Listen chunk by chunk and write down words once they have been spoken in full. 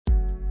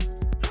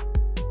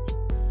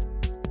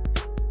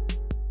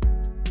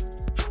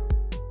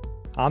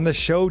On the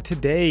show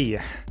today,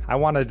 I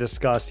want to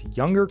discuss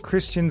younger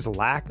Christians'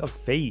 lack of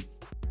faith,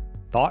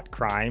 thought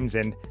crimes,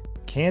 and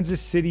Kansas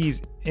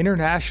City's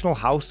International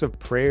House of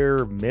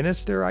Prayer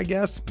minister,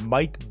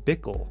 Mike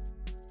Bickle.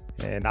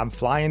 And I'm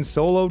flying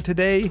solo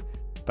today,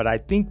 but I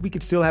think we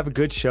could still have a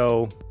good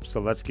show, so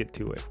let's get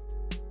to it.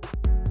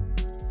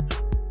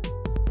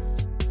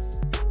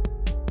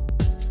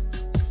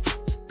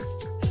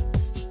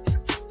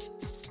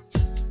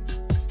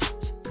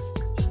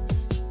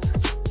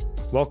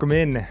 Welcome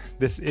in.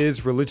 This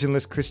is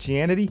Religionless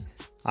Christianity.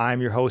 I'm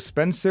your host,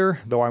 Spencer,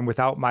 though I'm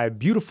without my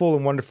beautiful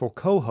and wonderful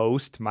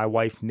co-host, my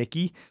wife,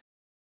 Nikki.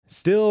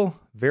 Still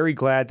very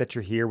glad that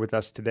you're here with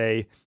us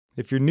today.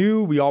 If you're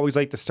new, we always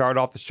like to start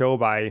off the show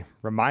by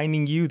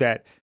reminding you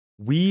that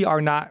we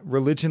are not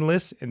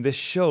religionless, and this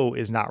show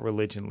is not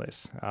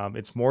religionless.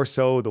 It's more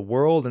so the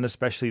world, and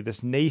especially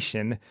this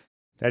nation,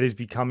 that is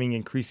becoming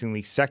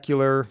increasingly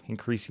secular,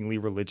 increasingly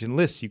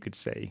religionless, you could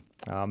say.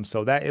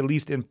 So that, at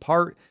least in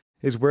part,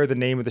 is where the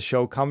name of the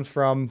show comes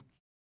from.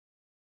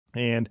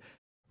 And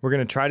we're going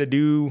to try to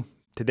do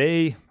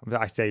today,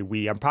 I say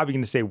we, I'm probably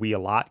going to say we a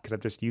lot because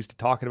I'm just used to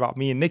talking about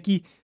me and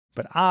Nikki,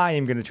 but I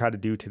am going to try to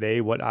do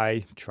today what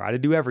I try to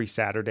do every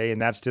Saturday,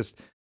 and that's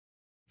just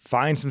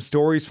find some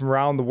stories from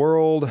around the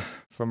world,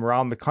 from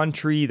around the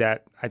country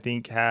that I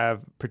think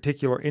have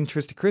particular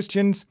interest to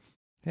Christians,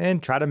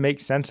 and try to make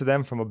sense of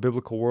them from a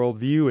biblical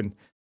worldview and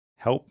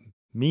help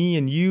me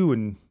and you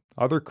and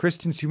other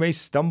Christians who may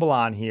stumble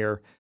on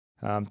here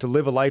to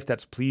live a life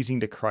that's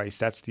pleasing to Christ.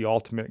 That's the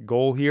ultimate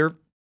goal here.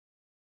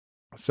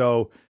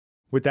 So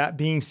with that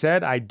being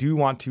said, I do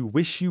want to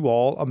wish you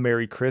all a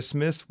Merry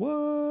Christmas.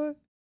 What?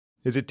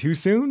 Is it too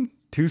soon?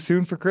 Too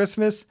soon for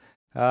Christmas?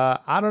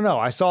 I don't know.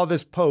 I saw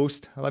this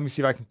post. Let me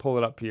see if I can pull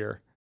it up here.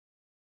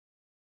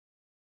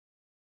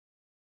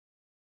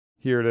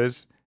 Here it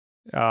is.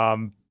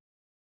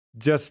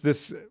 Just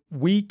this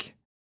week,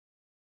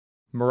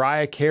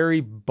 Mariah Carey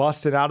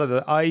busted out of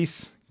the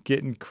ice,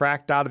 getting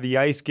cracked out of the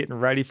ice, getting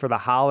ready for the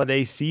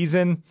holiday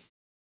season.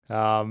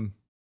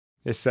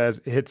 It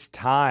says, it's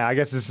time. I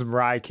guess this is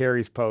Mariah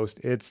Carey's post.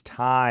 It's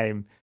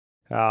time.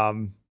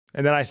 And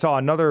then I saw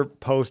another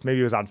post, maybe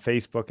it was on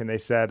Facebook, and they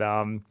said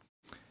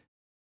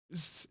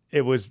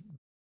it was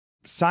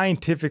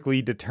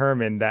scientifically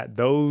determined that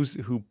those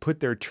who put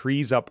their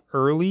trees up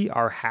early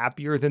are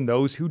happier than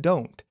those who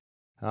don't.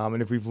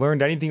 And if we've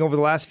learned anything over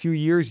the last few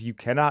years, you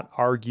cannot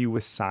argue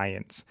with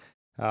science.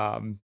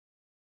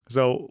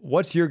 So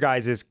what's your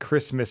guys'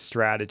 Christmas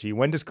strategy?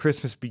 When does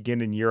Christmas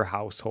begin in your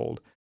household?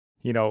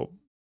 You know,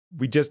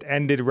 we just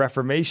ended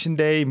Reformation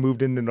Day,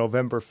 moved into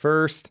November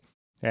 1st.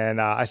 And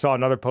I saw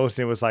another post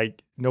and it was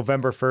like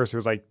November 1st. It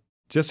was like,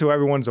 just so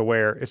everyone's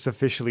aware, it's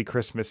officially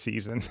Christmas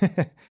season.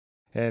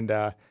 And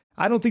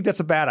I don't think that's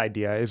a bad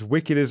idea. As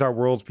wicked as our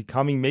world's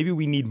becoming, maybe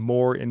we need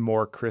more and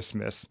more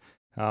Christmas.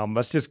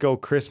 Let's just go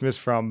Christmas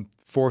from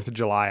 4th of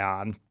July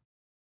on.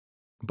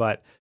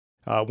 But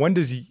when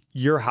does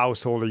your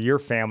household or your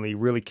family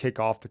really kick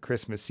off the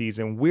Christmas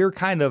season? We're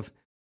kind of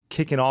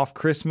kicking off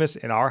Christmas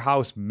in our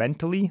house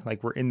mentally,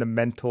 like we're in the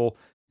mental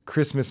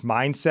Christmas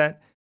mindset.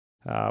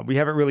 We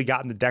haven't really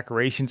gotten the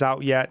decorations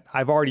out yet.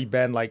 I've already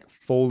been like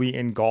fully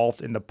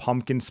engulfed in the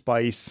pumpkin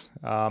spice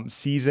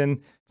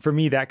season. For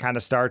me, that kind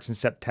of starts in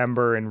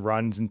September and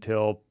runs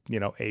until,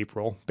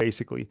 April,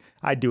 basically.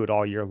 I do it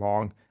all year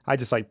long. I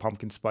just like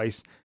pumpkin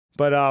spice.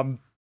 But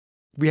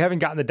we haven't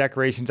gotten the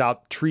decorations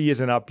out. Tree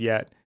isn't up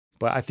yet.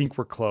 But I think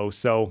we're close.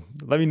 So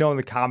let me know in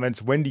the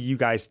comments, when do you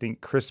guys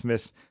think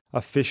Christmas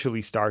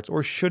officially starts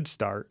or should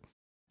start?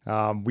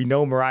 We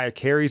know Mariah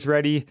Carey's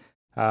ready.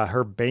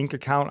 Her bank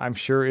account, I'm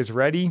sure, is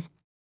ready.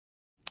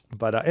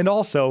 But and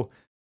also,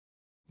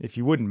 if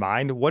you wouldn't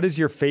mind, what is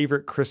your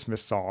favorite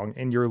Christmas song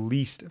and your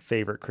least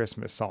favorite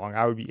Christmas song?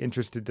 I would be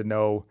interested to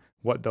know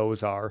what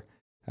those are.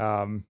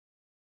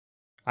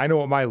 I know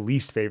what my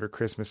least favorite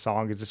Christmas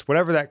song is. Just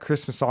whatever that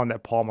Christmas song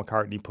that Paul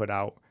McCartney put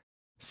out.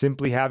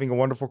 Simply Having a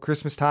Wonderful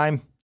Christmas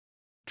Time,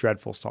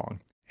 dreadful song.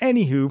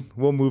 Anywho,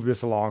 we'll move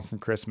this along from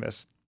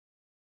Christmas.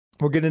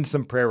 We'll get into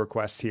some prayer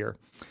requests here.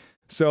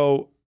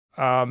 So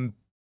I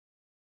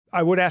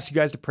would ask you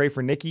guys to pray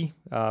for Nikki.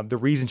 The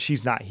reason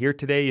she's not here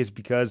today is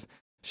because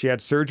she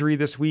had surgery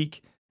this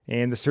week,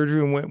 and the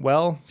surgery went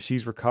well.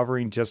 She's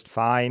recovering just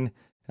fine.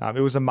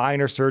 It was a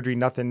minor surgery,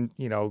 nothing,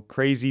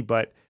 crazy,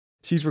 but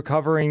she's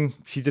recovering.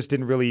 She just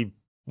didn't really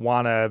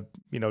want to,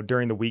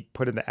 during the week,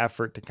 put in the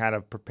effort to kind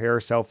of prepare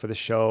herself for the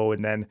show.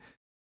 And then,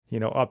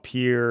 up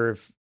here,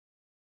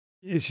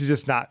 she's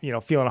just not,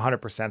 feeling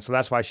 100%. So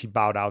that's why she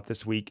bowed out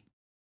this week.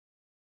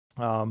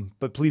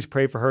 But please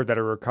pray for her that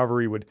her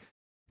recovery would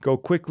go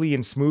quickly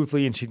and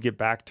smoothly and she'd get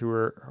back to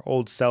her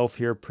old self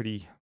here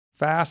pretty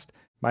fast.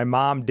 My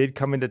mom did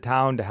come into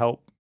town to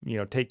help,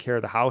 take care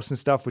of the house and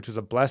stuff, which was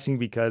a blessing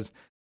because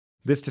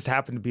this just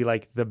happened to be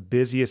like the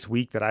busiest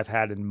week that I've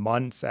had in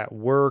months at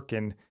work.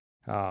 And,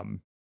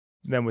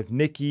 then with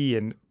Nikki,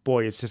 and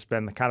boy, it's just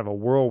been kind of a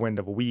whirlwind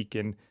of a week.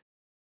 And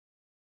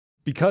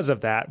because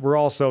of that, we're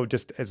also,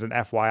 just as an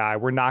FYI,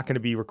 we're not going to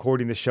be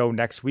recording the show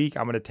next week.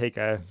 I'm going to take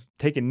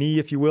a knee,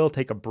 if you will,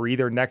 take a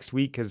breather next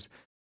week, because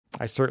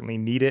I certainly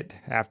need it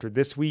after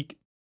this week.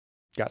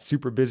 Got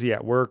super busy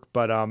at work,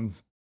 but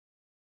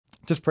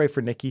just pray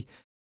for Nikki.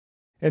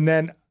 And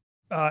then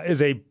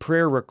as a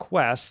prayer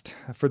request,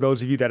 for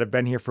those of you that have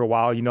been here for a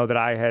while, you know that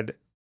I had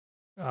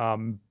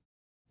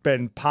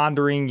been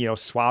pondering,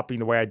 swapping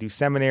the way I do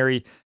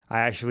seminary. I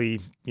actually,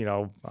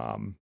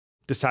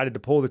 decided to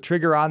pull the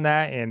trigger on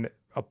that and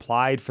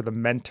applied for the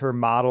mentor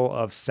model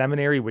of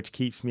seminary, which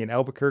keeps me in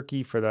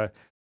Albuquerque for the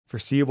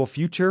foreseeable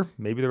future,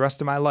 maybe the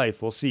rest of my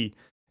life. We'll see.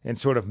 And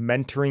sort of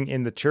mentoring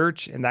in the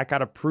church. And that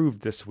got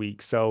approved this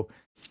week. So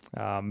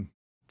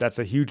that's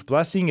a huge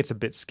blessing. It's a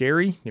bit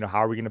scary.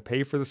 How are we going to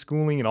pay for the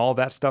schooling and all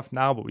that stuff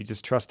now? But we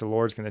just trust the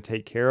Lord's going to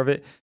take care of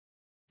it.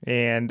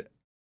 And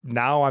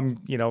now I'm,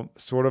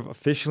 sort of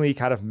officially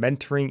kind of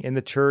mentoring in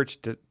the church,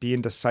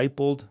 being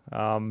discipled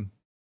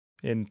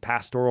in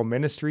pastoral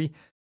ministry.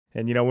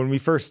 And, when we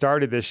first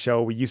started this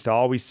show, we used to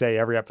always say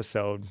every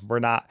episode, we're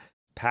not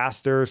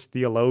pastors,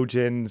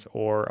 theologians,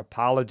 or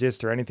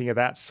apologists or anything of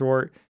that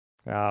sort.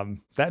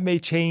 That may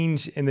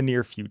change in the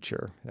near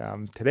future.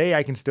 Today,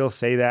 I can still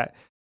say that,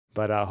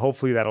 but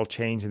hopefully that'll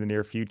change in the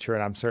near future.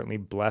 And I'm certainly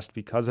blessed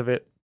because of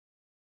it.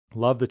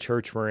 Love the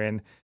church we're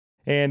in.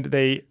 And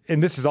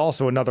this is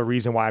also another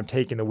reason why I'm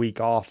taking the week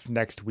off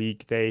next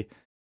week. They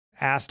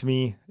asked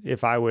me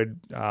if I would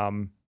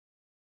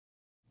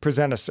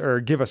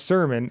give a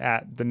sermon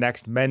at the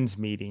next men's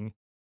meeting.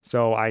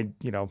 So I,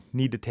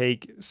 need to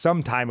take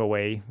some time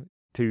away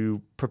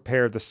to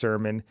prepare the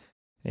sermon.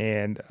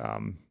 And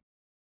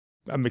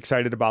I'm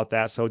excited about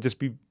that. So just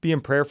be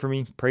in prayer for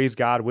me. Praise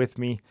God with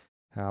me.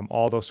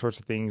 All those sorts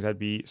of things I'd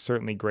be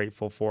certainly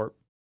grateful for.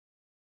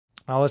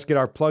 Now let's get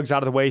our plugs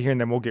out of the way here, and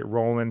then we'll get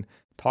rolling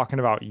talking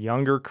about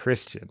younger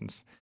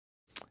Christians.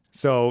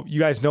 So you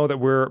guys know that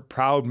we're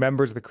proud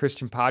members of the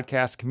Christian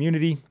podcast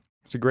community.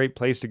 It's a great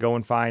place to go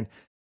and find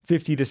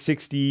 50 to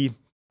 60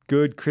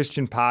 good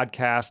Christian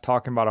podcasts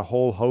talking about a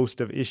whole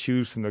host of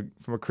issues from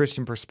a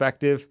Christian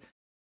perspective.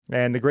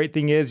 And the great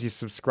thing is you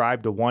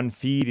subscribe to one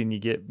feed and you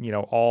get,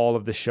 all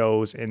of the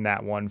shows in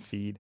that one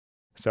feed.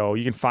 So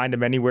you can find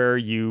them anywhere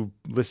you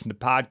listen to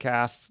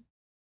podcasts.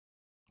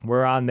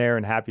 We're on there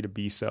and happy to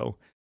be so.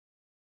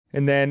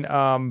 And then,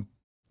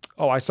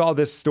 I saw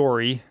this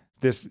story.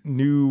 This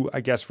new,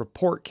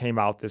 report came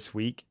out this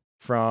week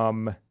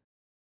from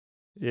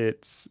the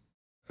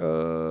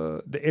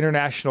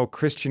International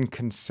Christian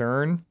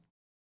Concern,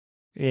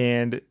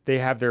 and they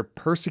have their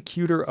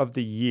Persecutor of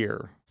the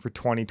Year for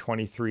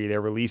 2023. They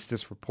released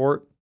this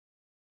report,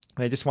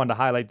 and I just wanted to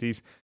highlight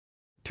these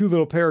two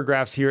little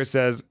paragraphs here. It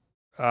says,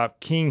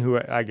 King, who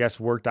I guess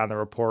worked on the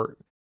report,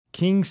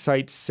 King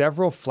cites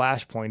several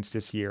flashpoints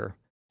this year,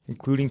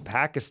 including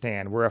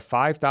Pakistan, where a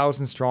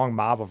 5,000-strong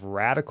mob of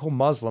radical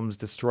Muslims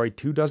destroyed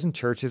 24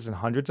 churches and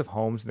hundreds of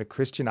homes in the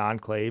Christian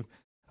enclave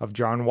of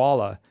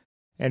Jalnwala.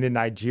 And in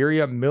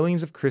Nigeria,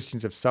 millions of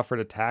Christians have suffered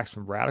attacks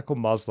from radical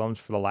Muslims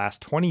for the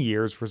last 20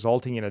 years,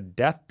 resulting in a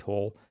death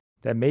toll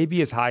that may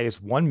be as high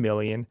as 1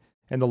 million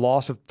and the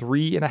loss of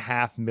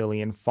 3.5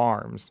 million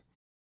farms.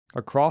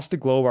 Across the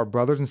globe, our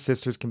brothers and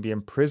sisters can be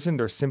imprisoned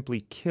or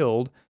simply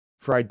killed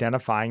for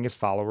identifying as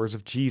followers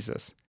of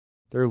Jesus.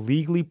 They're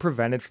legally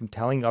prevented from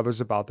telling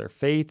others about their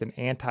faith, and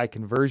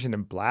anti-conversion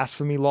and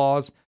blasphemy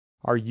laws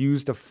are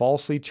used to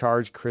falsely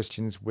charge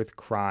Christians with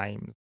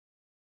crimes.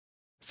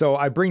 So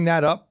I bring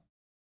that up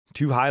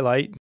to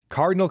highlight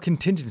Cardinal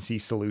Contingency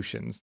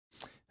Solutions.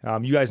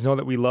 You guys know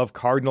that we love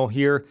Cardinal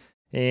here,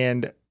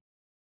 and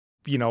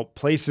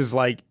places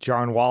like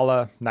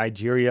Jalnwala,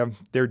 Nigeria,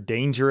 they're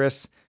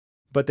dangerous,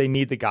 but they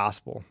need the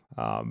gospel.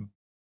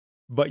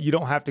 But you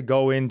don't have to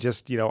go in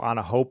just, on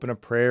a hope and a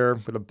prayer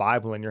with a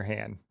Bible in your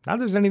hand. Not that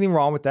there's anything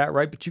wrong with that,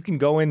 right? But you can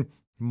go in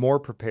more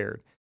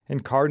prepared,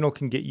 and Cardinal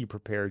can get you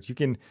prepared. You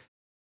can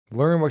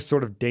learn what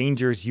sort of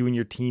dangers you and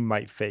your team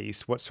might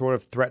face, what sort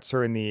of threats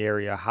are in the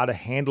area, how to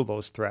handle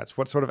those threats,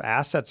 what sort of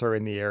assets are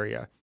in the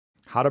area,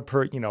 how to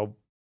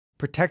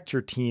protect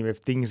your team if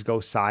things go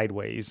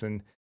sideways,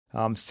 and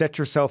set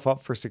yourself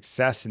up for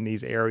success in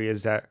these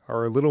areas that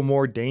are a little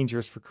more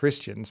dangerous for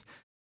Christians,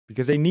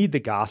 because they need the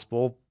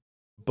gospel,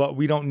 but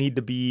we don't need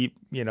to be,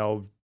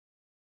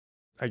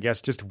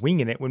 just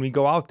winging it when we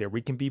go out there.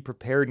 We can be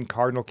prepared, and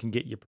Cardinal can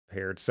get you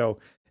prepared. So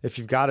if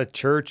you've got a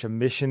church, a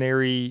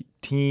missionary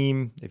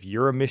team, if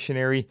you're a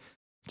missionary,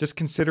 just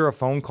consider a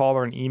phone call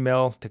or an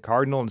email to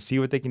Cardinal and see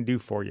what they can do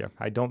for you.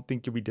 I don't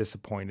think you'll be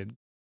disappointed.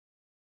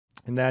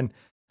 And then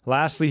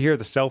lastly here,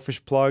 the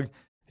selfish plug.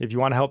 If you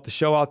want to help the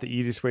show out, the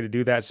easiest way to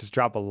do that is just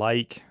drop a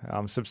like,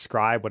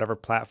 subscribe, whatever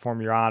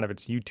platform you're on, if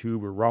it's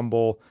YouTube or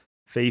Rumble,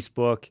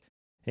 Facebook.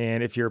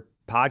 And if your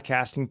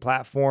podcasting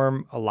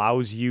platform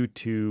allows you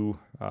to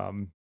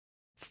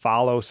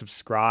follow,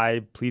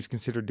 subscribe, please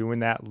consider doing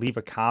that. Leave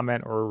a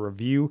comment or a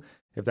review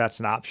if that's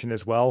an option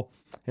as well.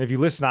 And if you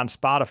listen on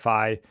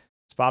Spotify,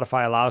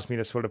 Spotify allows me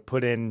to sort of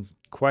put in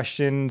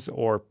questions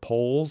or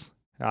polls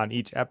on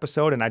each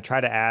episode, and I try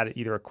to add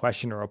either a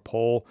question or a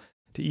poll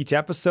to each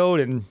episode,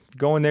 and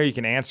go in there, you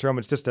can answer them.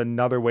 It's just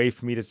another way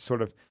for me to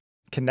sort of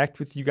connect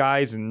with you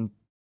guys and,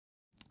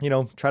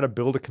 try to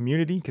build a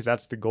community, because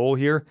that's the goal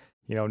here.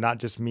 Not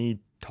just me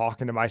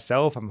talking to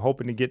myself. I'm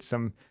hoping to get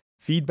some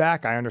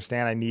feedback. I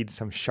understand I need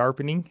some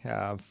sharpening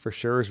for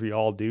sure, as we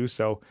all do.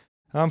 So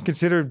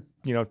consider,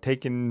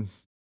 taking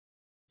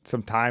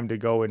some time to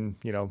go and,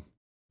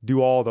 do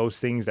all those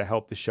things to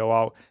help the show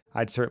out.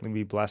 I'd certainly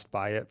be blessed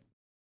by it.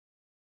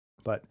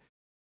 But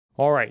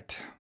all right,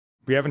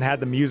 we haven't had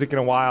the music in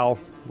a while.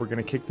 We're going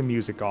to kick the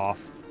music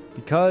off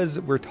because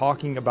we're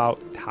talking about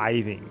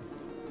tithing.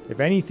 If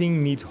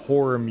anything needs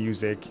horror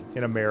music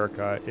in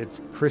America,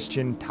 it's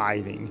Christian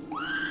tithing.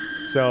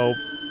 So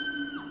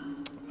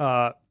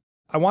I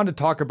wanted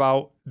to talk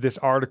about this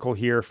article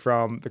here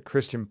from the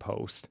Christian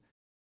Post.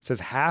 It says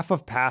half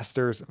of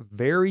pastors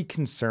very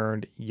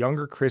concerned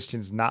younger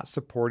Christians not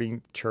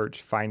supporting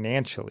church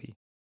financially.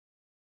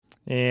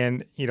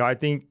 And, I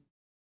think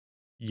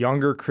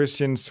younger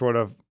Christians sort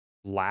of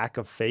lack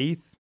of faith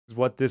is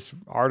what this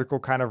article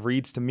kind of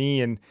reads to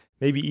me, and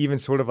maybe even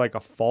sort of like a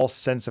false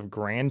sense of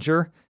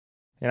grandeur.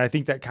 And I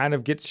think that kind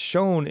of gets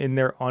shown in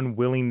their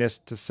unwillingness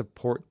to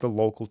support the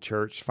local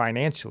church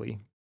financially.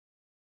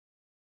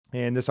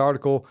 And this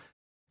article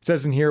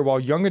says in here, while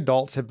young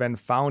adults have been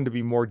found to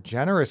be more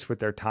generous with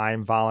their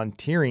time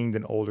volunteering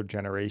than older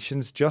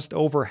generations, just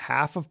over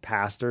half of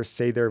pastors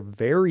say they're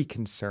very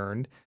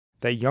concerned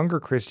that younger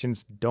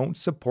Christians don't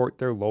support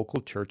their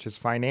local churches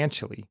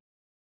financially.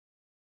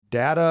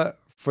 Data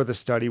for the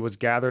study was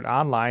gathered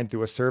online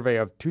through a survey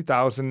of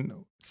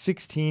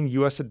 2016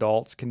 U.S.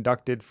 adults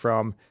conducted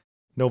from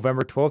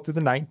November 12th through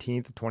the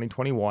 19th of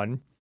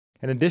 2021.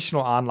 An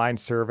additional online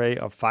survey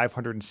of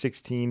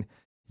 516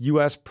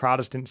 U.S.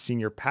 Protestant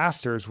senior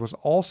pastors was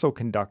also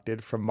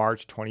conducted from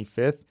March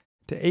 25th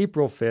to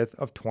April 5th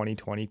of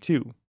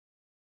 2022.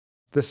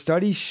 The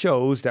study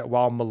shows that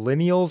while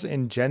millennials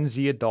and Gen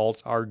Z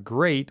adults are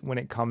great when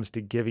it comes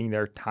to giving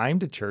their time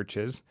to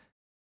churches,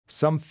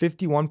 some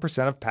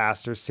 51% of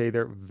pastors say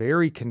they're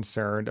very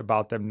concerned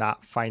about them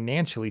not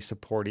financially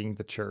supporting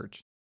the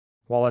church,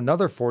 while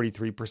another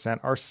 43%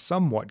 are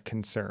somewhat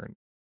concerned.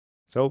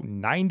 So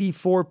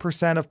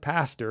 94% of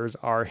pastors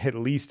are at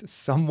least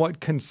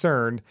somewhat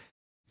concerned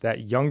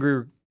that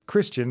younger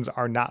Christians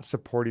are not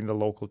supporting the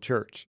local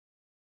church.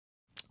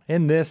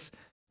 And this,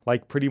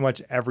 like pretty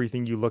much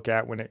everything you look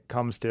at when it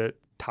comes to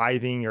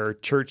tithing or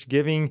church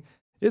giving,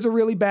 is a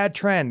really bad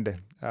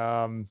trend.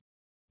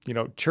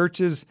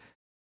 Churches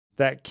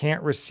that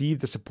can't receive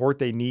the support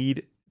they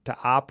need to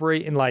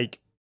operate in like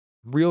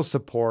real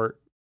support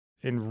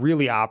and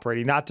really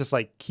operating, not just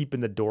like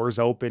keeping the doors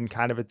open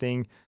kind of a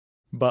thing,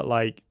 but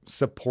like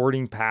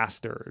supporting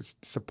pastors,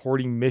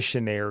 supporting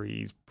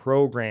missionaries,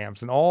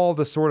 programs, and all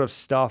the sort of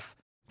stuff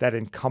that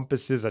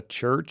encompasses a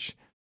church.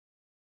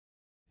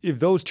 If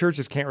those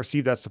churches can't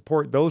receive that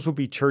support, those will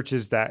be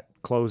churches that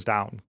close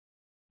down.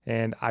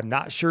 And I'm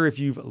not sure if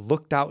you've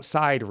looked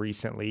outside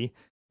recently.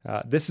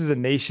 This is a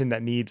nation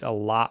that needs a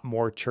lot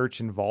more church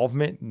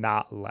involvement,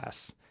 not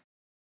less.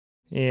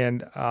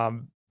 And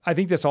I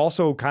think this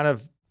also kind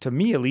of, to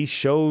me at least,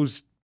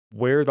 shows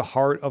where the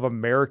heart of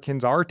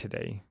Americans are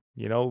today.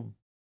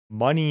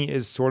 Money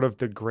is sort of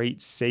the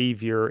great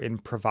savior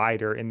and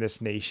provider in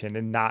this nation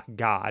and not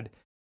God.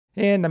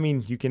 And I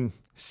mean, you can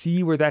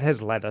see where that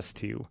has led us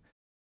to.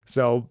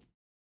 So,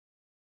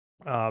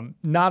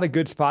 not a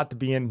good spot to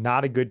be in,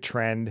 not a good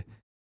trend,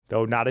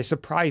 though not a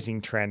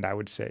surprising trend, I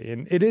would say.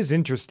 And it is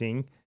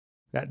interesting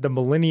that the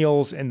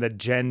millennials and the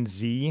Gen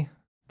Z,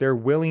 they're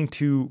willing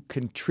to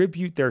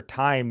contribute their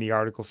time, the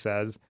article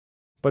says,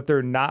 but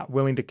they're not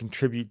willing to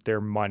contribute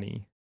their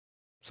money.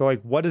 So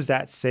like, what does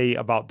that say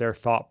about their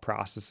thought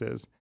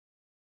processes?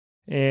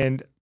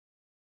 And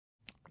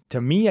to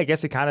me, I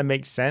guess it kind of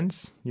makes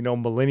sense.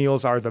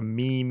 Millennials are the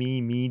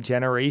me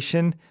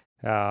generation.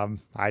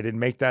 I didn't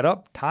make that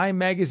up. Time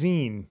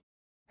magazine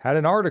had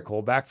an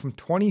article back from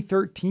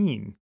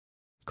 2013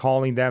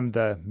 calling them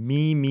the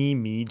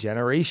me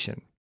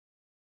generation.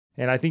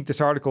 And I think this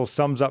article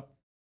sums up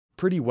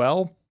pretty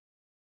well.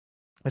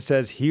 It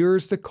says,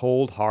 here's the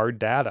cold, hard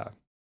data.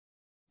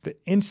 The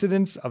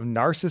incidence of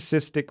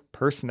narcissistic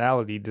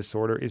personality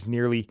disorder is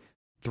nearly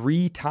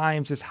 3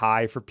 times as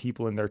high for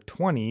people in their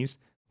 20s,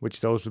 which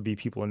those would be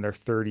people in their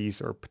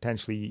 30s or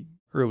potentially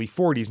early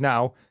 40s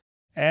now,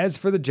 as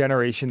for the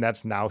generation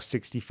that's now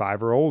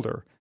 65 or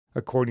older,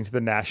 according to the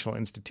National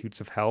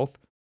Institutes of Health.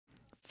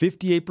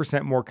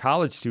 58% more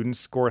college students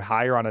scored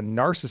higher on a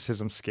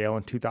narcissism scale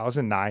in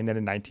 2009 than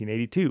in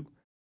 1982.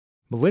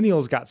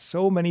 Millennials got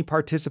so many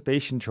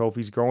participation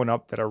trophies growing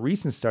up that a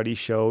recent study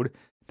showed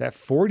that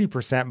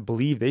 40%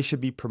 believe they should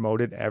be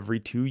promoted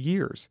every 2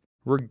 years,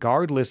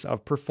 regardless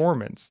of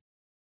performance.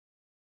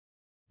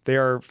 They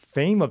are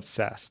fame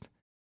obsessed.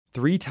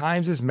 3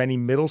 times as many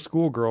middle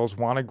school girls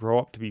want to grow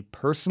up to be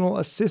personal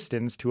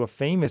assistants to a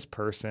famous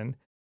person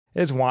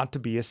as want to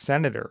be a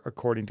senator,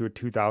 according to a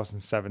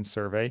 2007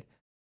 survey.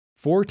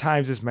 4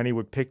 times as many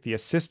would pick the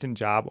assistant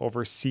job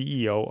over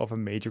CEO of a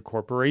major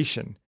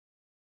corporation.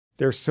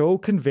 They're so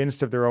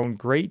convinced of their own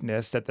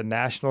greatness that the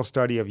National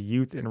Study of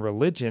Youth and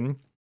Religion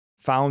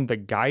found the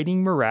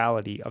guiding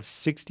morality of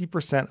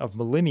 60% of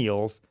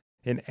millennials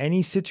in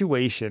any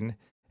situation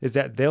is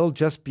that they'll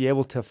just be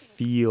able to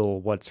feel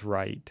what's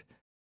right.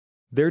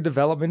 Their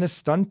development is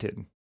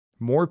stunted.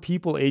 More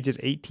people ages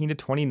 18 to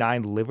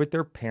 29 live with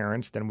their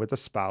parents than with a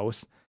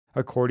spouse,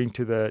 according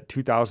to the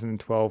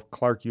 2012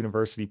 Clark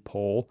University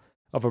poll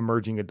of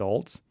emerging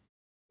adults.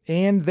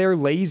 And they're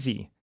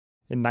lazy.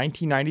 In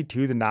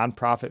 1992, the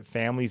nonprofit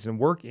Families and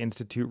Work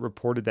Institute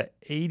reported that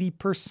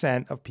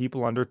 80% of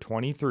people under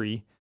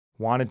 23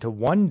 wanted to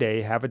one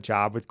day have a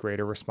job with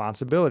greater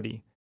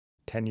responsibility.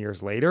 10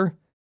 years later,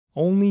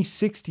 only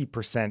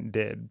 60%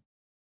 did.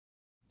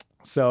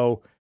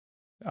 So,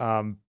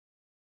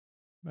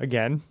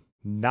 again,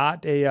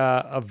 not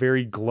a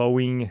very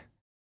glowing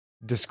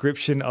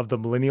description of the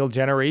millennial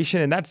generation.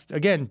 And that's,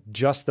 again,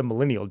 just the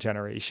millennial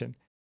generation.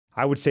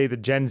 I would say the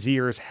Gen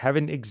Zers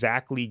haven't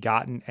exactly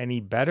gotten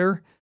any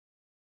better,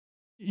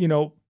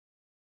 and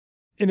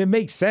it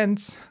makes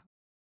sense,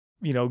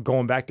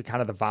 going back to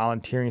kind of the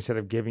volunteering instead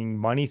of giving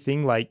money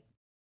thing. Like,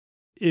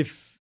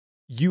 if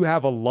you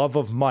have a love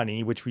of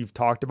money, which we've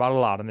talked about a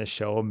lot on this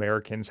show,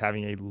 Americans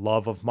having a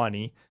love of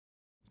money,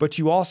 but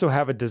you also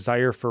have a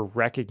desire for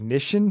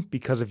recognition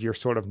because of your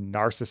sort of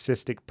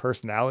narcissistic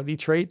personality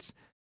traits,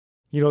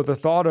 the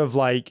thought of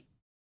like,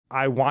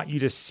 I want you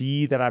to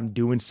see that I'm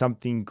doing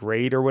something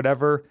great or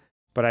whatever,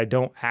 but I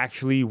don't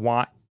actually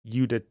want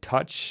you to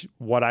touch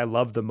what I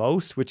love the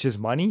most, which is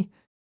money.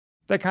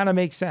 That kind of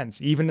makes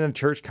sense, even in a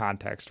church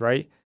context,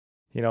 right?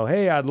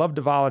 Hey, I'd love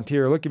to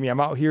volunteer. Look at me. I'm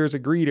out here as a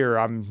greeter.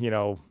 I'm,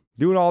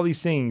 doing all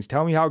these things.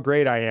 Tell me how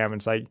great I am. And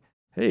it's like,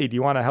 hey, do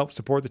you want to help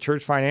support the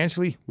church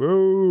financially?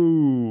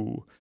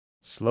 Whoa,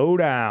 slow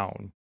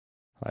down.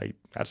 Like,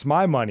 that's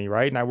my money,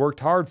 right? And I worked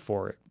hard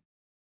for it.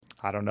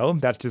 I don't know.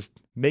 That just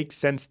makes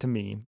sense to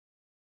me.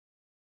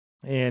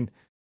 And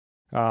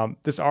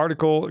this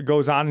article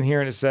goes on in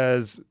here and it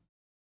says,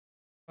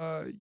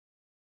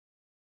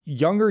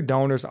 younger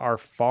donors are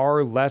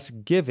far less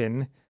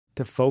given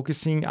to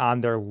focusing on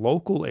their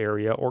local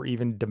area or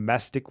even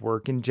domestic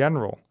work in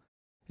general,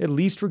 at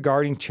least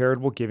regarding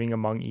charitable giving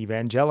among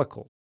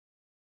evangelicals.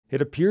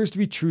 It appears to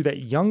be true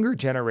that younger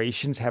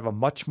generations have a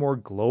much more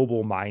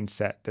global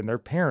mindset than their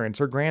parents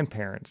or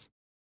grandparents.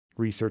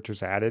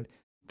 Researchers added,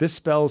 this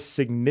spells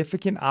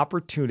significant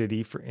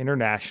opportunity for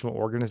international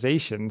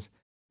organizations,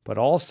 but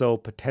also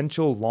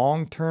potential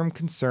long-term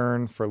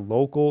concern for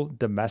local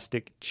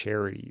domestic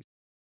charities.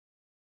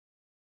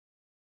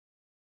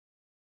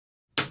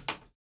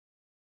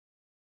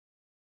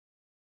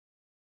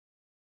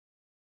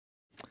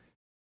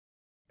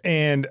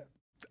 And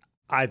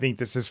I think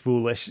this is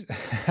foolish.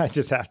 I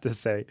just have to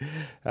say,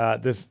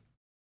 this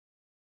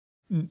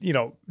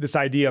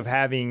idea of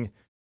having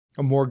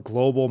a more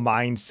global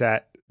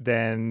mindset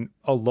than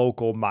a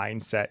local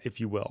mindset, if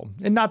you will.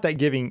 And not that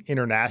giving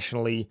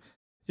internationally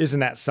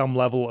isn't at some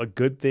level a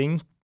good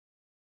thing.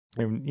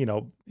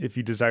 And, if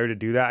you desire to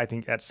do that, I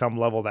think at some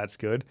level that's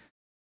good.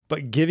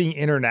 But giving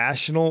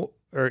internationally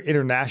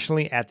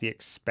at the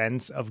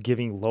expense of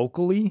giving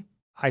locally,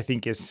 I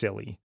think is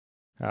silly.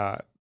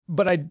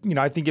 But I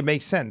think it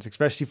makes sense,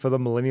 especially for the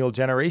millennial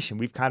generation.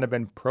 We've kind of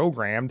been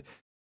programmed,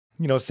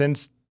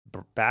 since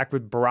back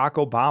with Barack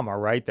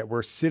Obama, right? That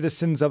we're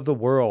citizens of the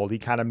world. He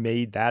kind of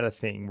made that a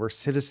thing. We're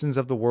citizens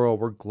of the world.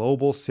 We're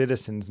global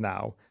citizens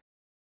now.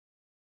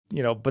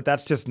 But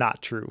that's just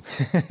not true.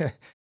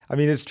 I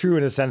mean, it's true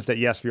in a sense that,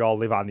 yes, we all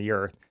live on the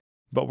earth,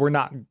 but we're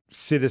not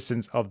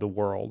citizens of the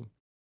world.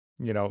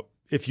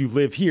 If you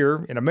live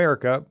here in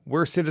America,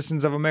 we're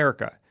citizens of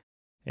America.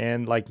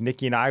 And like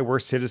Nikki and I, we're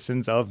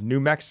citizens of New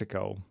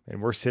Mexico,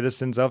 and we're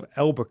citizens of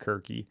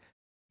Albuquerque.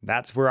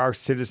 That's where our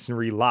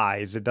citizenry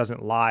lies. It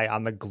doesn't lie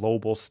on the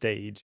global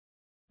stage.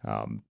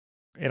 And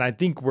I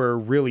think we're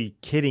really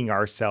kidding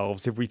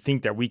ourselves if we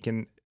think that we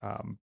can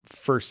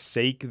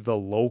forsake the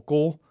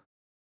local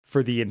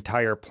for the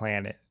entire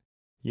planet.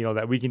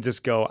 That we can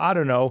just go, I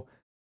don't know,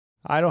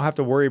 I don't have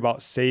to worry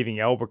about saving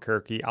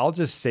Albuquerque. I'll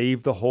just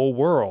save the whole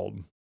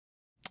world.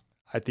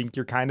 I think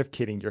you're kind of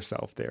kidding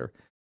yourself there.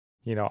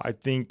 I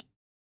think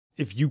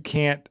if you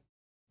can't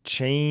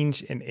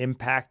change and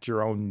impact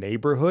your own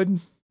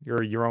neighborhood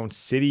or your own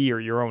city or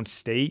your own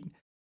state,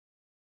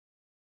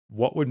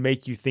 what would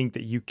make you think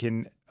that you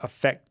can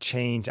affect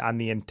change on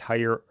the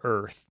entire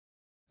earth?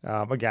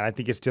 Again, I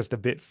think it's just a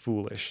bit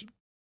foolish.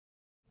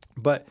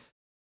 But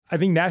I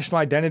think national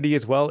identity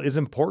as well is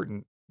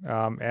important,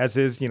 as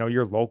is,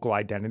 your local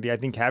identity. I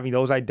think having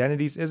those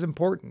identities is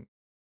important.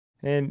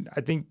 And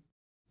I think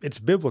it's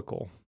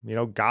biblical.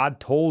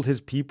 God told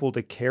his people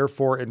to care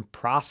for and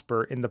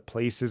prosper in the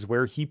places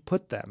where he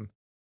put them.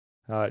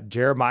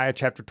 Jeremiah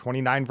chapter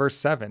 29, verse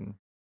 7.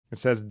 It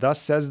says,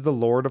 thus says the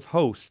Lord of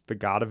hosts, the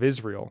God of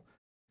Israel,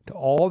 to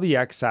all the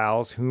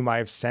exiles whom I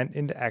have sent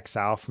into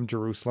exile from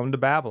Jerusalem to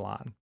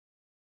Babylon.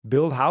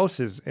 Build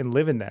houses and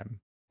live in them,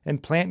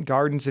 and plant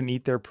gardens and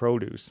eat their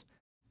produce.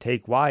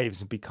 Take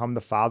wives and become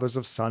the fathers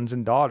of sons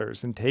and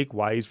daughters, and take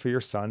wives for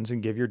your sons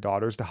and give your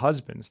daughters to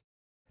husbands,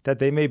 that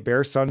they may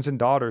bear sons and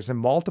daughters and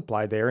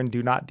multiply there and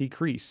do not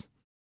decrease.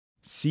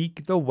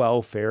 Seek the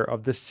welfare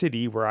of the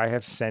city where I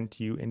have sent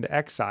you into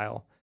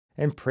exile,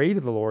 and pray to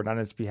the Lord on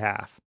its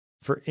behalf,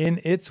 for in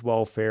its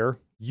welfare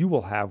you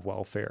will have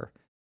welfare.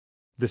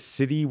 The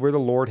city where the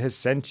Lord has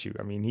sent you.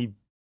 I mean,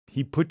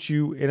 he put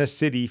you in a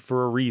city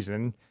for a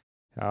reason.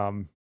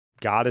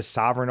 God is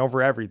sovereign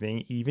over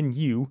everything, even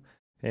you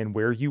and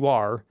where you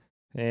are,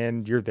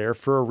 and you're there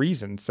for a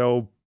reason.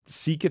 So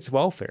seek its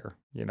welfare.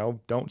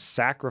 Don't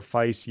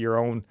sacrifice your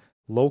own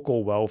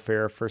local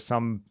welfare for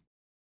some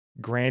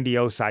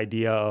grandiose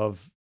idea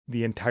of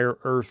the entire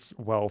earth's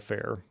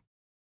welfare.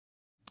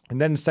 And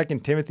then 2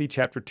 Timothy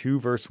chapter 2,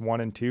 verse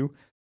 1 and 2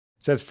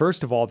 says,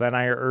 first of all, then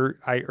I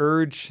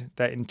urge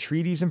that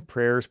entreaties and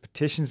prayers,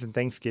 petitions and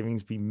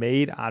thanksgivings be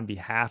made on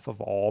behalf of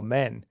all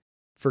men,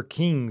 for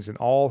kings and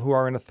all who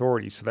are in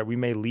authority, so that we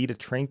may lead a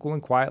tranquil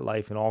and quiet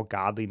life in all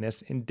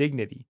godliness and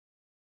dignity.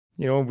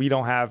 We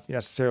don't have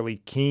necessarily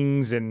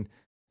kings and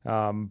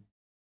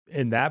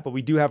in that, but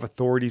we do have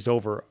authorities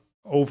over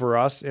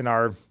us in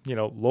our,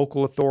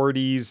 local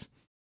authorities,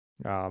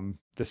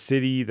 the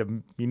city,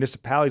 the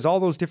municipalities, all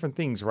those different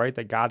things, right,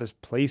 that God has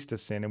placed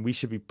us in, and we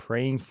should be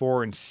praying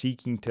for and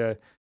seeking to,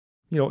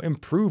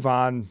 improve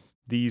on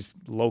these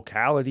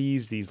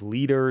localities, these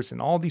leaders,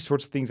 and all these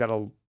sorts of things at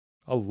a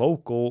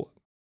local,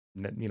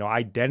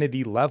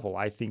 identity level.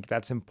 I think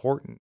that's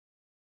important.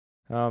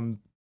 And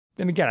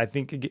again, I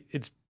think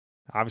it's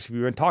obviously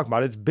we've been talking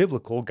about it, it's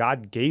biblical.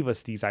 God gave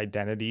us these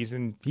identities,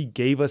 and he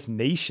gave us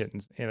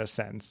nations in a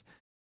sense.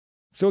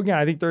 So again,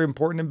 I think they're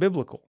important and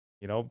biblical.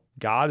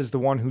 God is the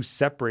one who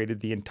separated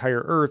the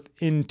entire earth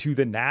into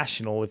the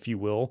national, if you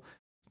will,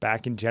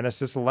 back in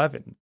Genesis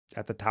 11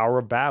 at the Tower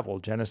of Babel,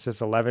 Genesis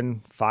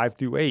 11, 5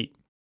 through 8. It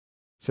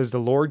says, the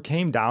Lord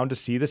came down to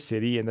see the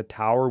city and the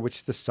tower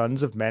which the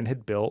sons of men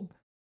had built.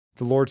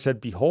 The Lord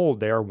said, behold,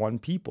 they are one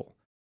people,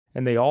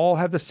 and they all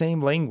have the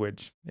same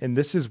language, and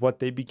this is what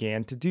they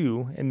began to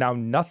do, and now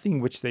nothing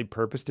which they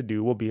purpose to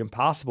do will be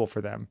impossible for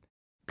them.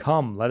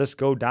 Come, let us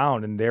go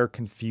down and there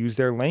confuse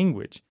their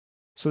language,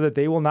 so that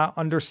they will not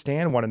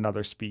understand one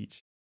another's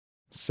speech.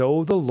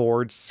 So the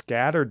Lord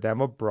scattered them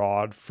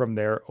abroad from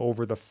there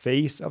over the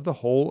face of the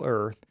whole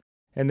earth,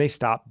 and they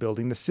stopped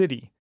building the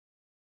city.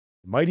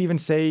 You might even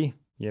say,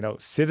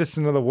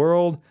 citizen of the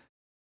world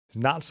is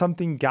not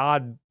something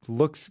God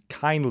looks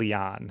kindly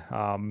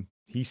on.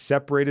 He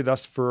separated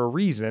us for a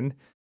reason,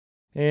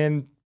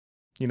 and,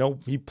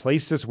 he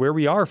placed us where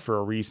we are for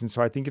a reason.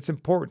 So I think it's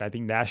important. I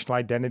think national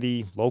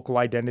identity, local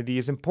identity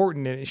is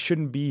important, and it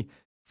shouldn't be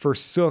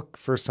forsook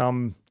for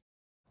some,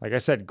 like I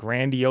said,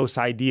 grandiose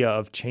idea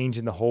of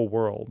changing the whole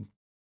world.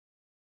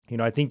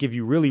 I think if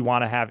you really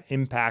want to have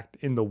impact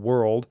in the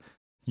world,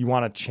 you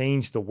want to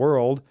change the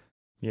world,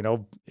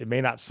 it may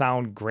not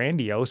sound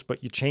grandiose,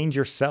 but you change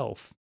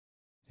yourself.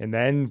 And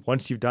then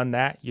once you've done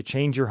that, you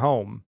change your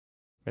home.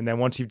 And then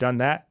once you've done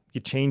that, you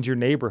change your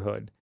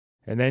neighborhood,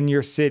 and then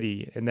your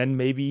city, and then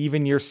maybe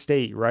even your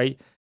state, right?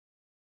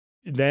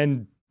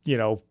 Then,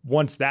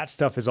 once that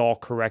stuff is all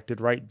corrected,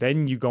 right,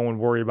 then you go and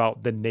worry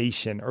about the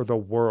nation or the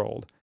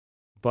world.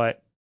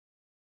 But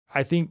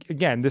I think,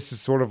 again, this is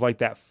sort of like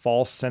that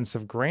false sense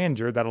of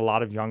grandeur that a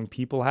lot of young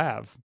people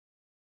have.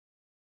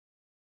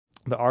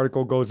 The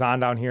article goes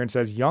on down here and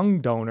says younger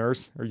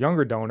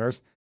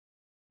donors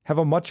have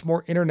a much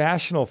more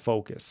international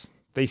focus.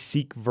 They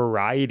seek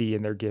variety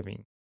in their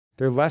giving.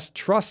 They're less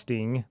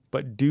trusting,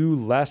 but do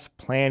less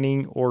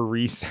planning or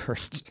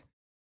research.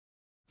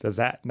 Does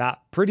that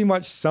not pretty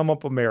much sum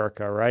up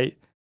America, right?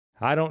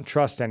 I don't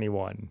trust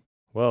anyone.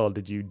 Well,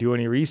 did you do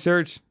any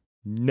research?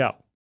 No.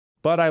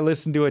 But I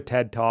listened to a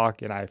TED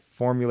Talk and I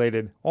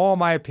formulated all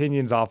my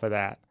opinions off of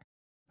that.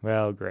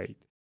 Well, great.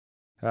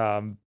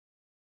 The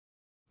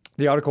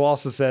article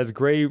also says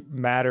Gray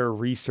Matter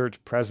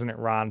Research President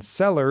Ron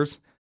Sellers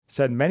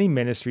said many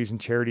ministries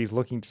and charities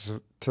looking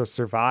to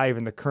survive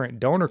in the current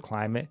donor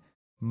climate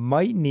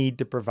might need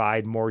to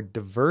provide more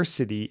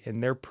diversity in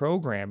their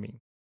programming.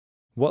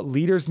 What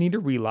leaders need to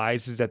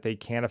realize is that they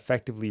can't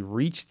effectively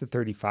reach the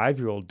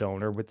 35-year-old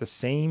donor with the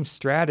same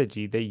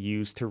strategy they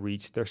use to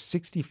reach their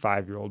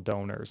 65-year-old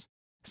donors,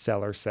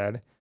 Sellers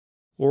said.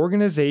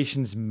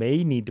 Organizations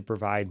may need to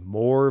provide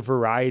more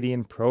variety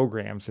in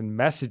programs and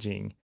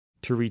messaging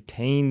to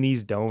retain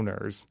these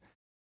donors.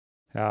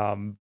 I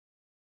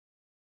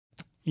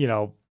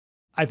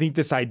think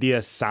this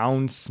idea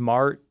sounds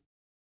smart.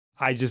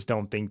 I just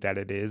don't think that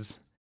it is.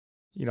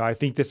 I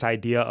think this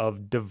idea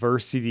of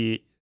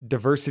diversity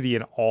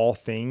in all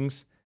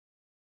things,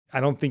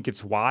 I don't think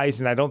it's wise,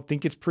 and I don't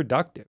think it's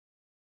productive.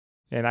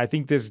 And I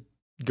think this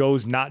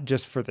goes not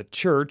just for the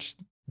church,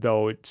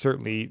 though it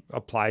certainly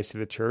applies to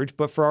the church,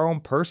 but for our own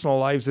personal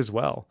lives as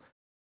well.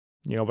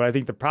 But I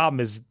think the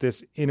problem is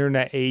this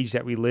internet age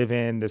that we live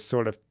in, this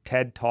sort of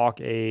TED Talk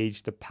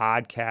age, the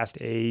podcast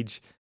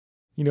age.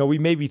 We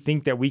maybe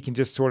think that we can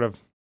just sort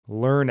of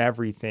learn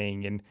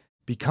everything and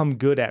become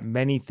good at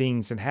many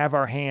things and have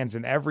our hands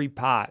in every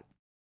pot.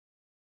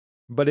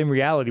 But in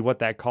reality, what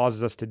that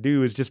causes us to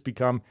do is just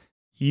become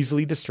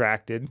easily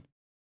distracted,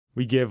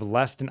 We give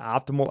less than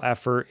optimal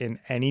effort in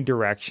any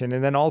direction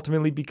and then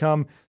ultimately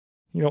become,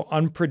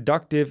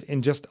 unproductive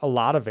in just a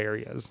lot of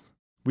areas.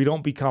 We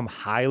don't become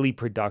highly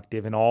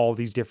productive in all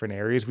these different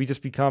areas. We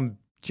just become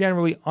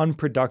generally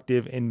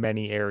unproductive in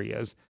many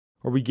areas,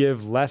 or we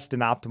give less than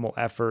optimal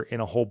effort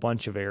in a whole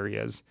bunch of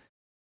areas.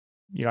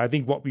 I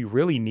think what we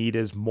really need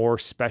is more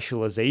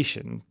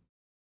specialization.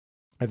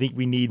 I think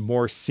we need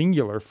more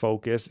singular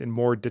focus and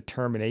more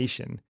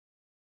determination.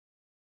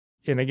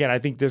 And again, I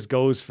think this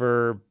goes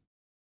for,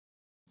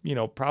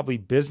 probably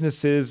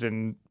businesses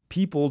and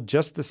people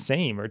just the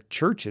same, or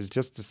churches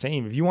just the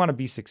same. If you want to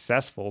be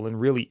successful in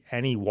really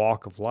any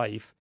walk of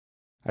life,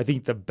 I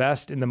think the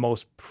best and the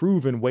most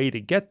proven way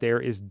to get there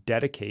is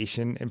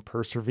dedication and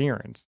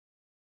perseverance.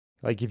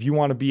 Like if you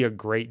want to be a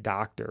great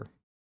doctor,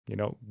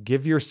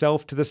 give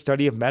yourself to the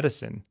study of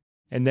medicine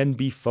and then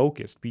be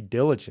focused, be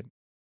diligent.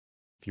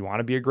 If you want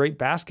to be a great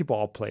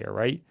basketball player,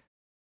 right?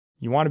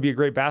 You want to be a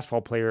great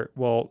basketball player.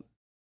 Well,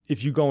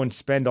 if you go and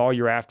spend all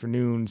your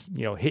afternoons,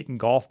 hitting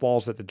golf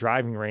balls at the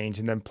driving range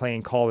and then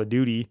playing Call of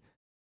Duty,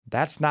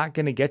 that's not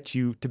going to get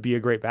you to be a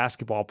great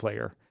basketball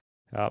player.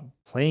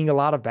 Playing a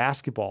lot of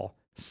basketball,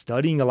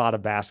 studying a lot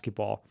of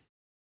basketball,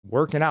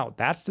 working out,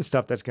 that's the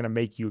stuff that's going to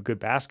make you a good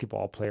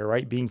basketball player,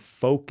 right? Being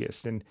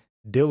focused and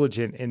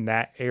diligent in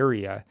that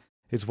area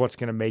is what's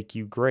going to make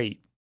you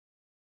great.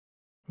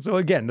 So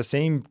again, the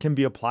same can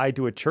be applied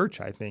to a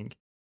church, I think.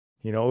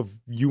 If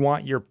you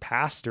want your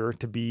pastor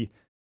to be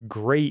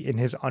great in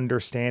his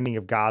understanding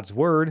of God's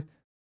word,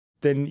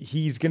 then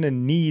he's going to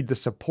need the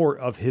support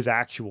of his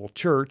actual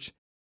church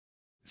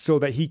so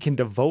that he can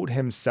devote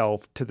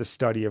himself to the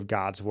study of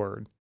God's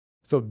word.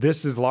 So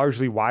this is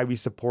largely why we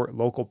support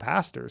local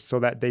pastors, so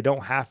that they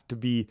don't have to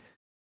be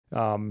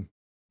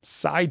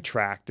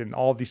sidetracked and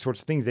all these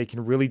sorts of things. They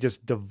can really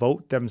just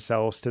devote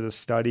themselves to the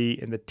study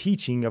and the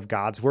teaching of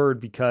God's word,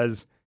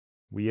 because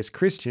we as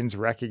Christians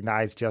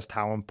recognize just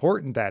how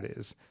important that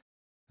is.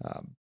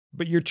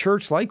 But your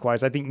church,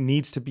 likewise, I think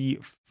needs to be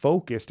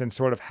focused and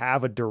sort of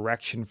have a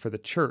direction for the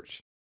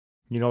church.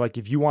 Like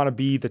if you want to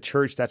be the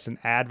church that's an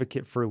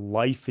advocate for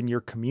life in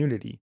your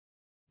community,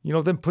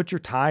 then put your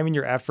time and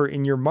your effort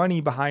and your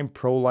money behind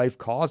pro-life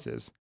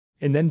causes,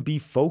 and then be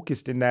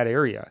focused in that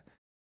area.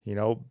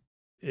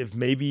 If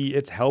maybe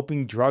it's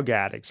helping drug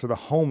addicts or the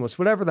homeless,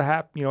 whatever the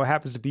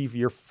happens to be for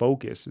your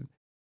focus,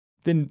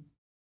 then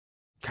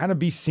kind of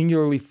be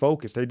singularly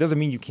focused. It doesn't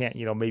mean you can't,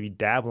 maybe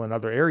dabble in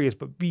other areas,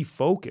 but be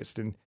focused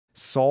and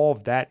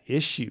solve that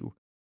issue.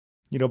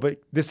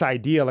 But this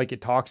idea, like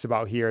it talks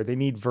about here, they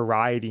need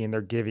variety in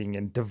their giving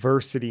and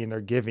diversity in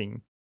their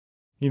giving.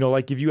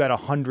 Like if you had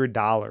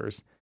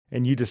 $100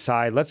 and you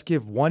decide, let's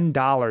give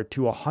 $1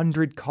 to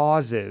 100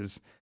 causes,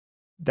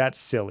 that's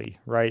silly,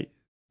 right?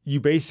 You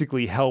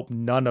basically help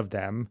none of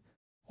them.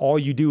 All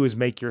you do is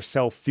make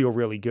yourself feel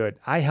really good.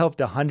 I helped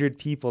 100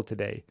 people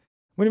today,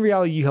 when in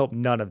reality, you help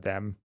none of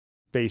them,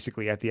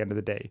 basically, at the end of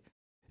the day.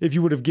 If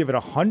you would have given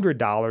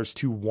 $100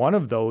 to one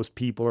of those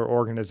people or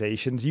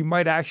organizations, you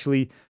might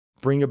actually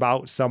bring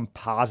about some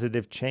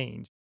positive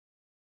change.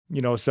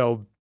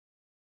 So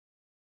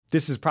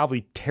this is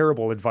probably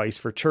terrible advice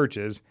for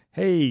churches.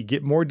 Hey,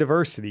 get more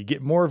diversity,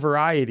 get more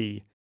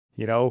variety.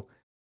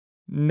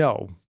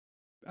 No.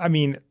 I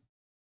mean,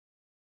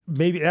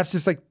 maybe that's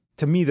just like,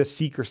 to me, the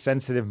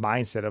seeker-sensitive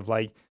mindset of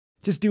like,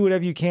 just do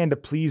whatever you can to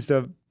please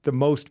the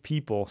most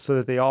people so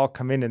that they all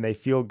come in and they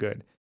feel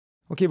good.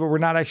 Okay, but we're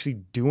not actually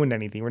doing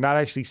anything. We're not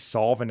actually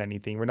solving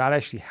anything. We're not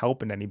actually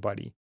helping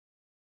anybody.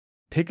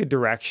 Pick a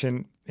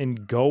direction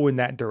and go in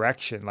that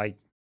direction. Like,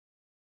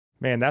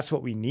 man, that's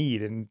what we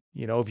need. And,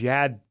 if you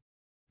had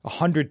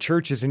 100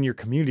 churches in your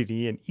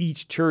community and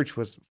each church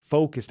was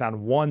focused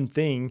on one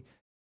thing,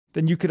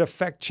 then you could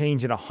affect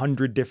change in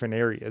 100 different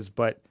areas.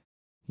 But,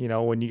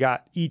 when you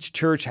got each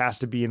church has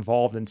to be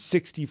involved in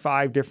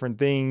 65 different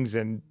things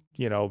and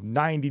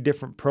 90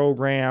 different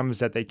programs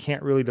that they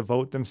can't really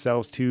devote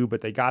themselves to,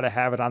 but they got to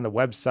have it on the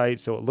website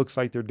so it looks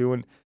like they're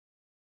doing.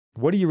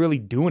 What are you really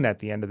doing at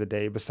the end of the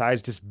day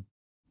besides just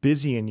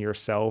busying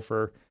yourself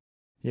or,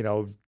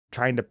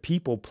 trying to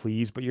people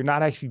please, but you're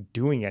not actually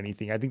doing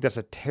anything? I think that's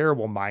a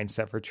terrible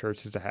mindset for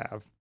churches to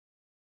have.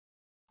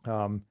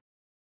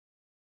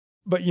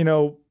 But,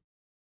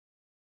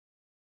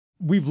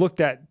 we've looked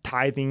at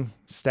tithing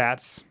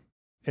stats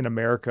in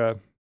America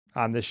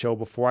on this show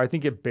before. I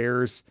think it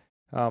bears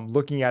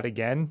looking at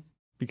again,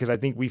 because I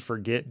think we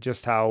forget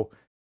just how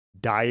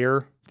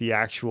dire the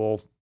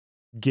actual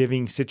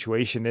giving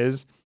situation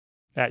is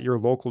at your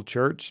local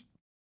church.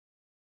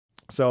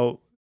 So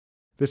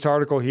this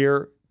article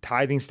here,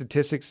 tithing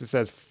statistics, it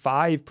says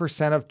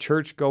 5% of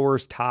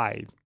churchgoers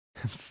tithe.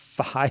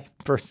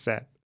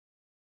 5%.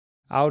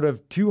 Out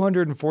of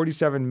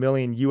 247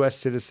 million U.S.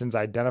 citizens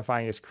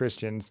identifying as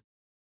Christians,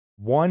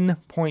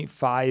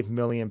 1.5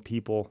 million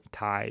people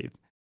tithe.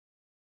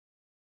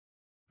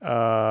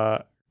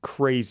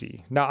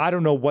 Crazy. Now, I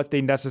don't know what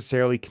they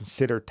necessarily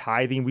consider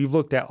tithing. We've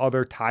looked at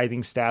other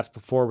tithing stats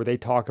before where they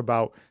talk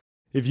about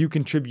if you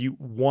contribute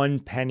 1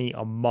 penny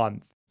a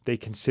month, they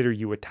consider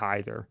you a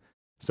tither.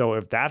 So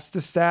if that's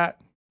the stat,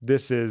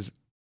 this is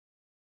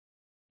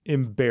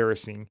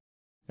embarrassing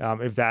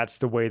if that's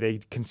the way they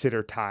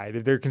consider tithe.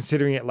 If they're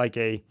considering it like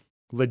a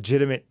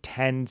legitimate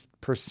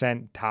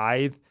 10%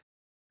 tithe,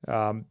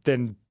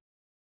 then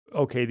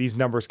okay, these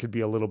numbers could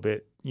be a little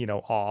bit,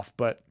 off.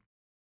 But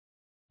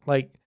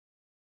like,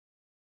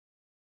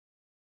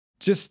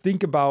 just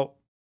think about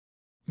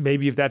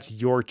maybe if that's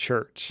your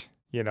church,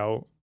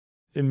 and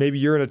maybe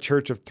you're in a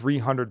church of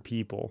 300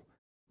 people,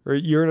 or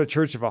you're in a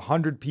church of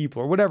 100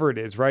 people, or whatever it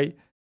is, right?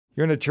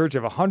 You're in a church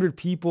of 100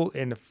 people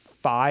and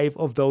 5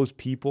 of those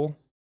people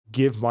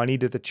give money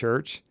to the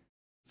church.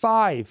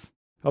 5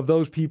 of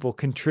those people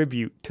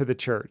contribute to the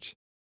church.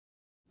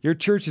 Your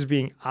church is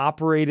being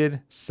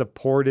operated,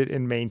 supported,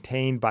 and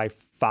maintained by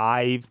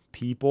 5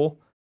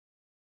 people.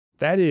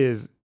 That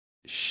is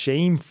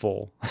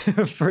shameful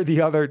for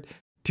the other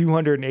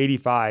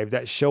 285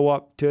 that show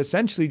up to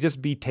essentially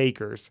just be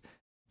takers.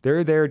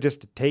 They're there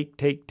just to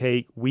take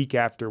week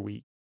after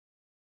week.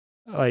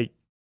 Like,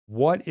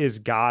 what is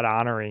God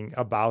honoring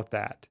about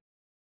that?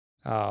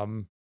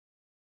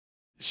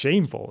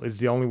 Shameful is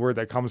the only word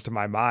that comes to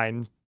my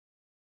mind.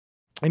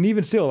 And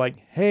even still, like,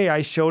 hey,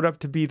 I showed up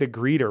to be the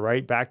greeter,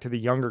 right? Back to the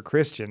younger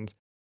Christians.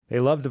 They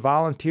love to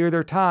volunteer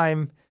their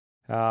time.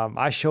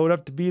 I showed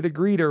up to be the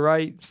greeter,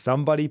 right?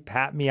 Somebody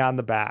pat me on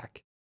the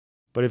back.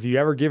 But if you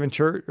ever given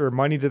church or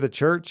money to the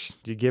church,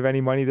 did you give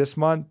any money this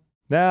month?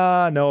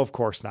 No, of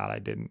course not. I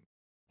didn't.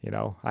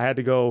 I had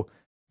to go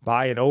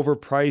buy an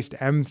overpriced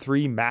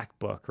M3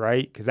 MacBook,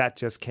 right? Because that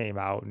just came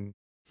out, and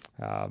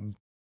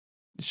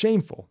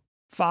shameful.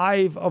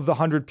 5 of the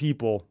 100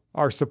 people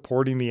are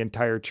supporting the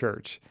entire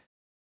church.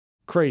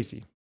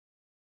 Crazy.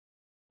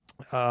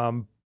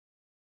 And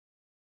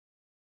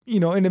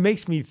it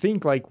makes me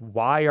think, like,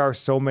 why are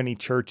so many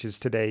churches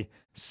today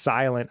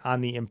silent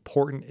on the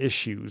important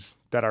issues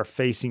that are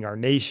facing our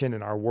nation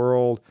and our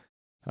world,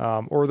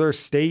 or their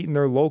state and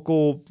their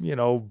local,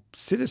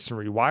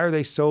 citizenry? Why are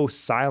they so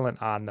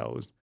silent on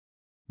those?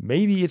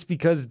 Maybe it's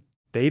because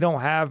they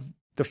don't have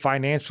the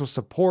financial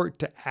support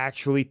to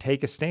actually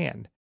take a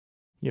stand.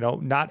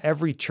 Not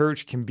every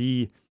church can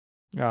be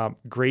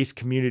Grace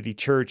Community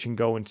Church and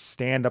go and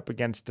stand up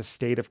against the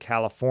state of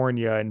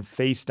California and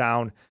face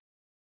down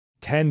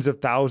tens of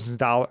thousands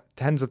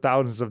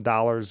of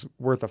dollars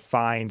worth of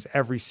fines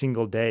every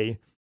single day,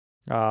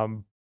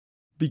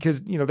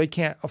 because they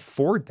can't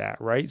afford that,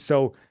 right?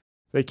 So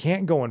they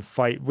can't go and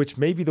fight, which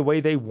may be the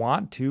way they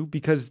want to,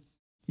 because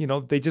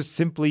they just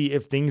simply,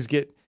 if things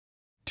get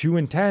too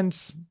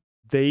intense,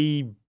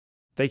 they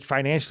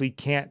financially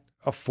can't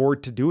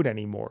afford to do it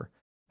anymore.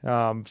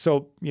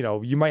 So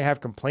you might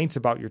have complaints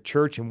about your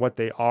church and what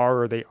they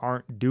are or they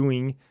aren't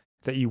doing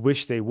that you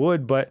wish they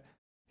would, but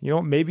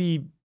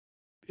maybe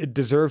it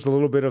deserves a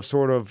little bit of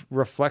sort of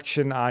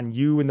reflection on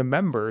you and the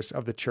members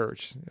of the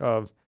church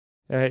of,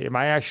 am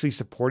I actually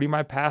supporting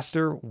my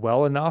pastor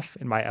well enough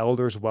and my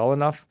elders well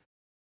enough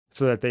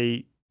so that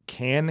they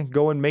can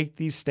go and make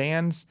these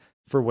stands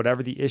for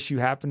whatever the issue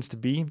happens to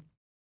be?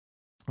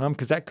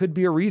 Because that could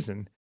be a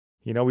reason.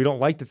 We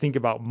don't like to think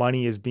about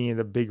money as being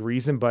the big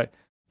reason, but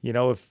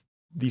if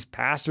these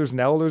pastors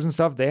and elders and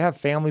stuff, they have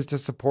families to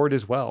support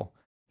as well,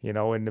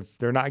 and if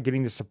they're not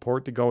getting the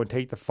support to go and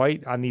take the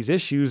fight on these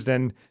issues,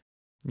 then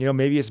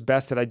maybe it's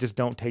best that I just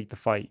don't take the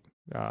fight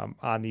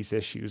on these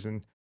issues.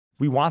 And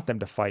we want them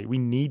to fight. We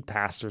need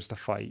pastors to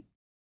fight.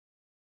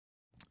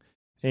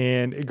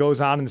 And it goes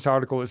on in this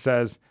article, it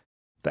says,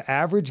 the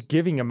average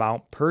giving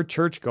amount per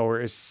churchgoer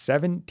is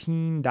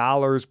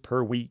 $17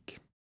 per week.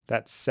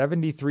 That's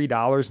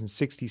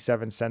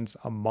 $73.67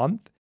 a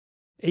month,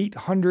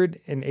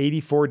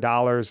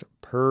 $884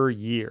 per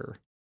year.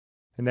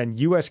 And then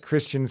U.S.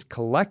 Christians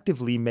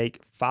collectively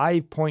make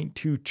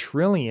 $5.2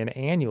 trillion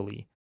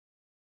annually,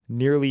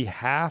 nearly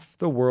half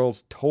the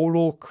world's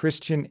total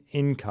Christian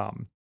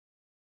income.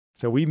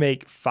 So we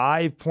make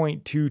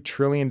 $5.2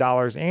 trillion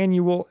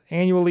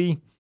annually,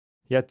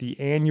 yet the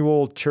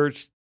annual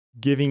church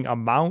giving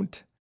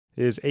amount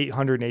is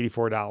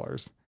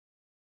 $884.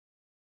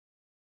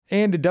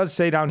 And it does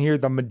say down here,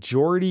 the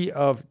majority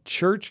of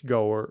church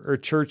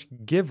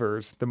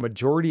givers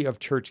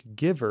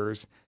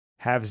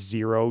have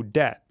zero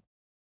debt.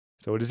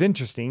 So it is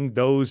interesting.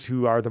 Those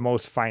who are the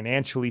most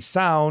financially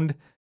sound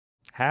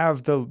are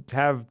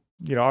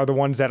the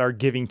ones that are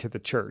giving to the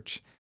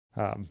church.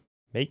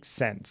 Makes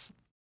sense.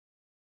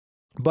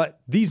 But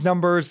these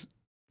numbers,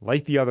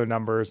 like the other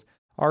numbers,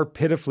 are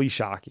pitifully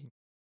shocking,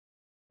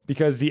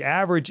 because the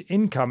average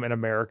income in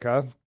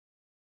America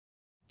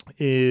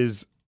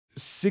is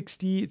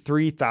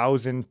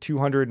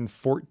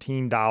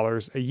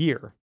 $63,214 a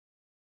year,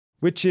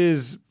 which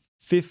is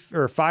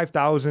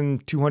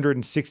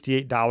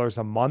 $5,268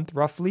 a month,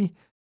 roughly.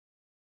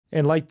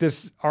 And like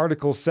this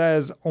article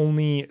says,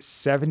 only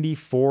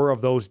 74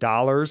 of those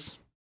dollars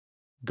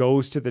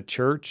goes to the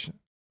church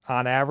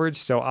on average.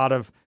 So out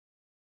of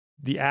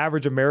the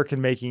average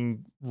American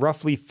making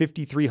roughly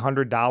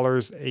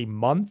 $5,300 a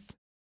month,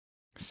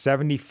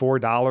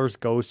 $74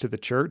 goes to the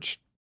church.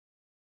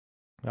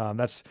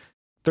 That's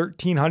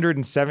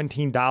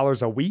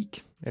 $1,317 a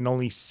week, and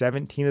only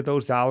 17 of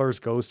those dollars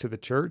goes to the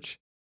church.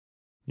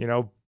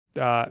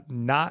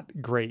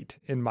 not great,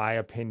 in my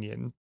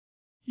opinion.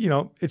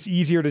 It's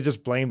easier to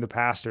just blame the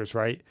pastors,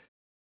 right?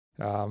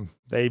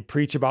 They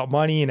preach about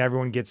money and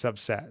everyone gets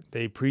upset.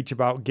 They preach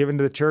about giving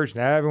to the church and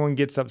everyone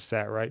gets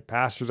upset, right?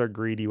 Pastors are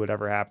greedy,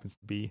 whatever happens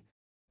to be.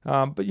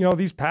 But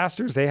these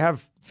pastors, they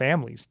have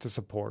families to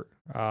support.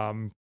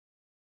 And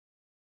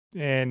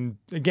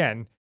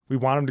again, we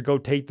want them to go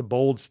take the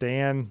bold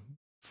stand,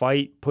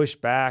 fight, push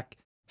back,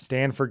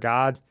 stand for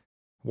God.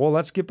 Well,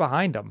 let's get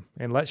behind them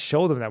and let's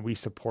show them that we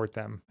support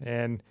them.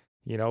 And,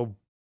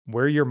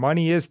 where your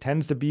money is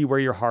tends to be where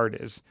your heart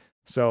is.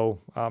 So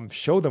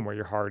show them where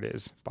your heart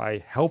is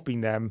by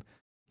helping them,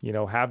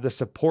 have the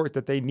support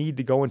that they need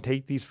to go and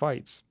take these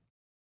fights.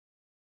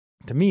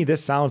 To me,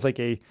 this sounds like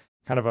a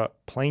kind of a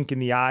plank in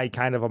the eye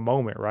kind of a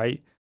moment,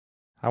 right?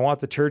 I want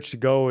the church to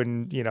go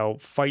and,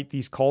 fight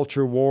these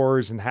culture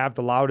wars and have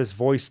the loudest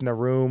voice in the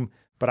room,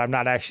 but I'm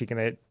not actually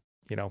going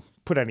to,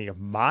 put any of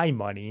my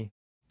money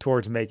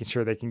towards making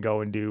sure they can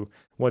go and do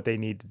what they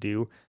need to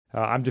do.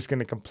 I'm just going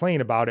to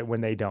complain about it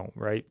when they don't,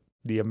 right?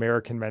 The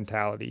American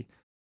mentality,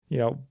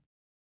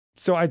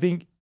 So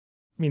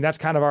that's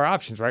kind of our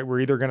options, right?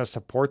 We're either going to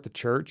support the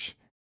church,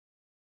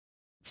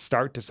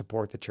 start to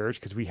support the church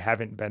because we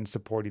haven't been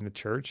supporting the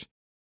church,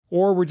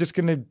 or we're just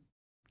going to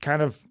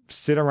kind of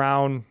sit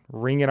around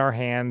wringing our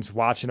hands,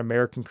 watching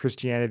American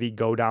Christianity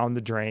go down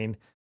the drain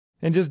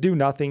and just do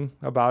nothing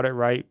about it,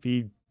 right?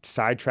 Be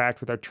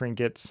sidetracked with our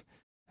trinkets,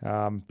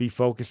 be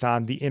focused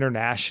on the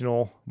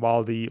international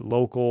while the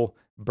local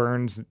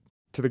burns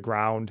to the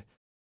ground.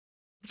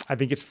 I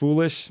think it's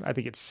foolish. I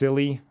think it's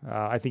silly.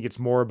 I think it's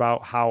more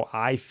about how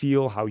I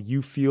feel, how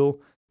you feel,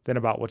 than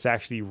about what's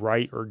actually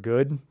right or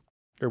good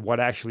or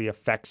what actually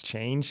affects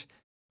change.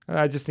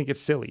 I just think it's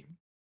silly.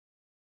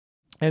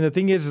 And the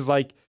thing is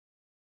like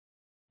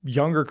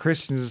younger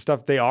Christians and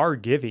stuff, they are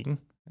giving.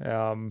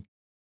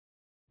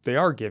 They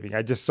are giving.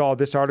 I just saw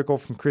this article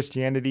from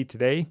Christianity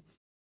Today.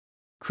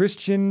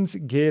 Christians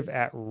give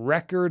at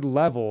record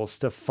levels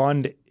to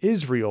fund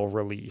Israel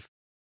relief.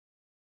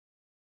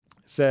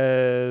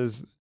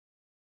 Says,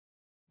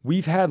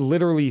 we've had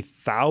literally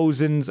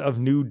thousands of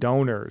new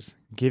donors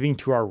giving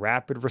to our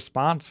rapid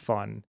response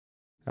fund.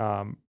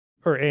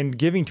 And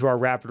giving to our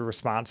rapid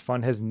response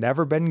fund has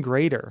never been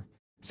greater,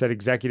 said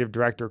Executive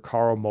Director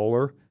Carl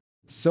Moeller.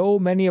 So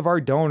many of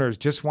our donors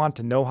just want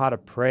to know how to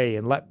pray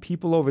and let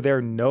people over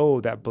there know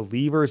that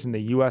believers in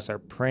the U.S. are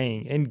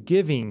praying and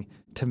giving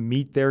to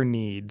meet their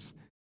needs.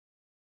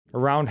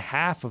 Around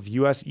half of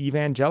U.S.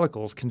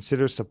 evangelicals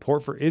consider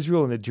support for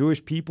Israel and the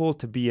Jewish people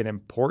to be an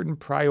important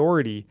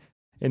priority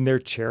in their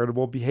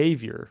charitable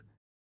behavior.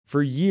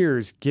 For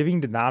years,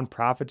 giving to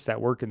nonprofits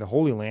that work in the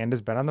Holy Land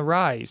has been on the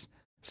rise.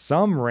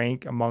 Some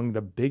rank among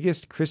the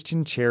biggest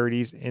Christian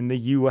charities in the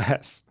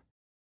U.S.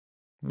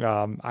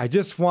 I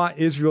just want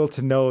Israel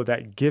to know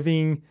that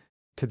giving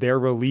to their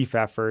relief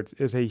efforts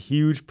is a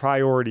huge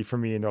priority for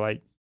me. And they're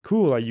like,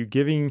 cool, are you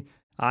giving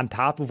on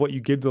top of what you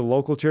give to the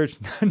local church?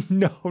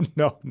 No.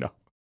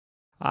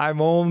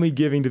 I'm only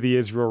giving to the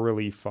Israel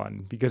Relief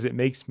Fund because it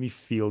makes me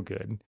feel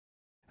good.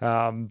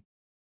 Now,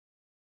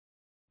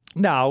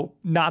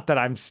 not that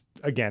I'm,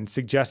 again,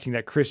 suggesting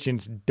that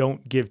Christians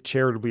don't give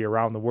charitably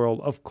around the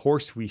world. Of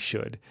course we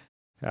should.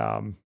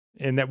 And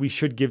that we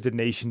should give to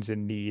nations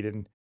in need.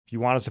 And if you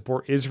want to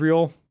support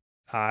Israel,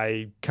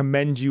 I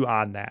commend you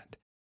on that.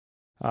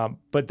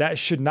 But that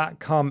should not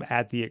come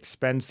at the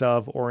expense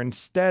of or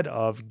instead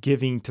of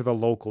giving to the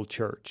local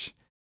church.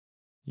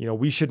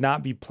 We should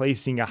not be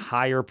placing a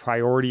higher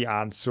priority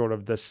on sort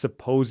of the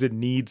supposed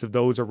needs of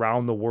those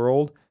around the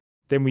world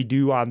than we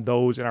do on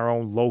those in our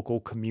own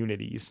local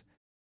communities.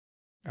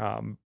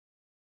 And,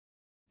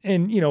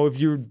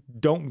 if you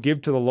don't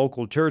give to the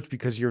local church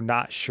because you're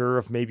not sure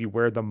of maybe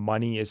where the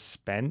money is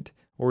spent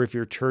or if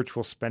your church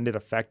will spend it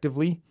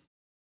effectively,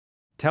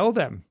 tell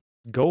them.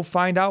 Go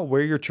find out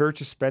where your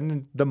church is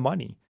spending the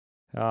money.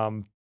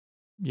 But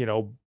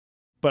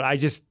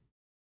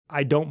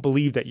I don't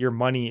believe that your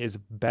money is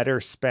better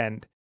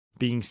spent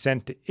being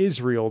sent to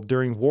Israel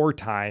during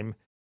wartime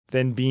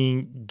than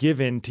being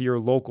given to your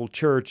local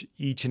church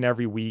each and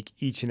every week,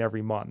 each and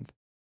every month.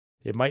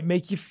 It might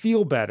make you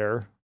feel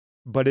better,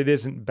 but it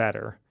isn't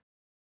better.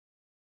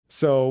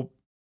 So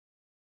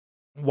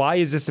why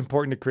is this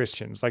important to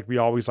Christians? Like we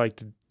always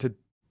like to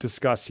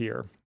discuss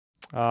here.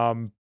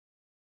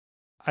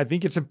 I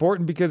think it's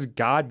important because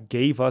God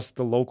gave us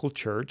the local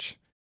church,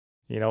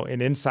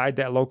 and inside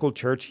that local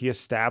church, he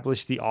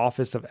established the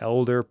office of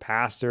elder,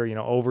 pastor,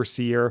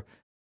 overseer.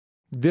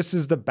 This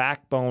is the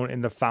backbone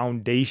and the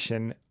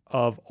foundation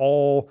of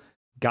all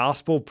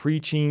gospel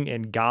preaching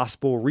and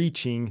gospel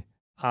reaching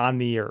on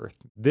the earth.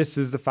 This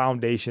is the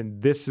foundation.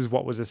 This is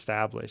what was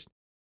established.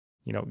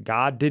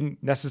 God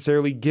didn't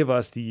necessarily give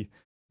us the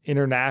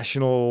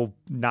international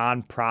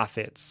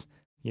nonprofits,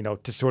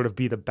 to sort of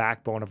be the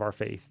backbone of our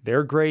faith.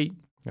 They're great,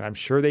 and I'm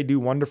sure they do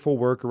wonderful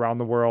work around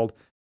the world.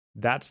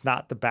 That's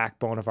not the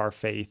backbone of our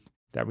faith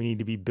that we need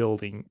to be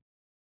building.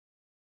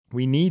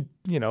 We need,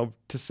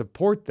 to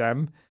support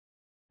them.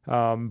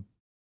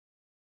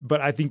 But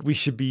I think we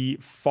should be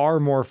far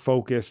more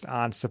focused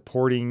on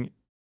supporting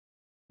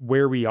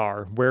where we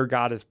are, where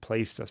God has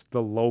placed us,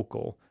 the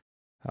local.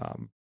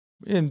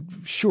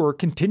 And sure,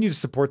 continue to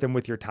support them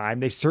with your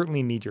time. They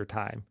certainly need your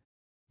time,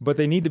 but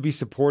they need to be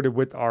supported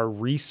with our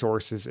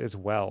resources as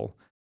well.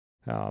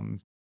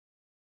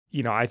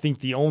 I think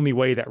the only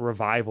way that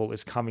revival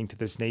is coming to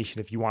this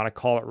nation, if you want to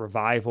call it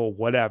revival,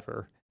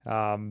 whatever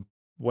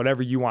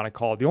you want to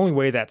call it, the only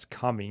way that's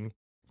coming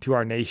to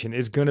our nation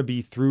is going to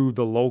be through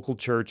the local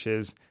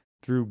churches,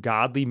 through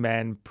godly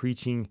men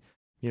preaching,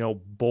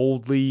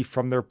 boldly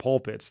from their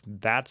pulpits.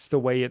 That's the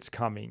way it's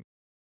coming.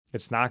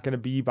 It's not going to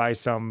be by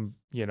some,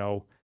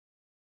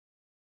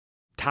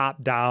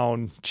 top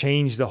down,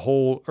 change the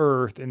whole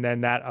earth, and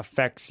then that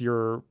affects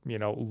your,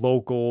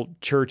 local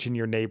church in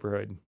your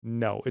neighborhood.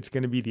 No, it's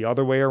going to be the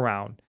other way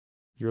around.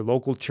 Your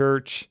local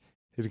church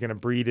is going to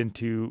breed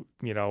into,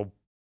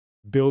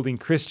 building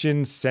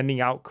Christians,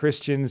 sending out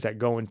Christians that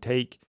go and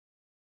take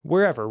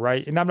wherever,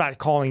 right? And I'm not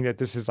calling that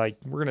this is like,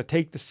 we're going to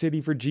take the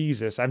city for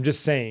Jesus. I'm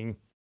just saying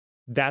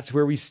that's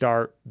where we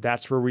start.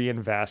 That's where we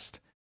invest.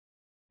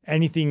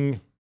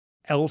 Anything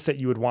else that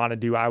you would want to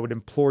do, I would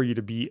implore you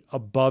to be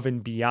above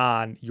and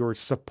beyond your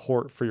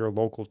support for your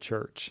local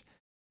church.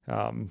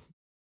 So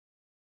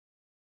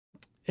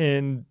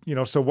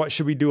what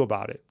should we do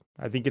about it?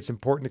 I think it's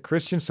important to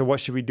Christians. So what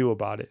should we do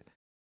about it?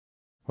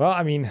 Well,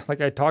 I mean,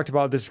 like I talked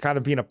about, this kind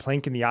of being a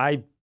plank in the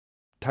eye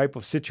type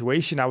of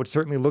situation, I would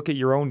certainly look at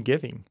your own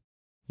giving.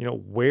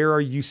 Where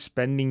are you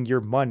spending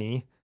your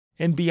money,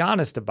 and be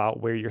honest about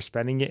where you're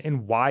spending it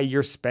and why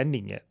you're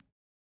spending it.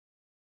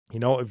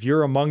 If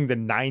you're among the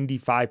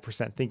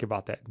 95%, think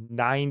about that,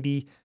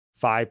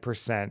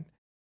 95%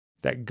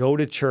 that go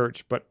to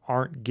church but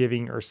aren't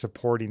giving or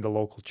supporting the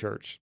local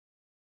church.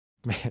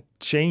 Man,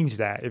 change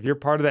that. If you're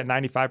part of that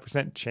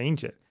 95%,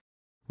 change it.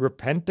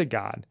 Repent to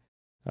God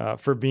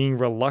for being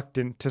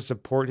reluctant to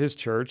support his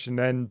church, and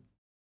then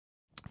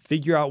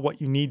figure out what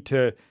you need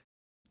to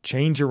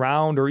change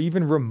around or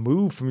even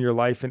remove from your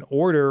life in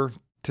order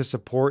to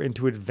support and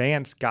to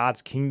advance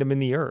God's kingdom in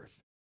the earth.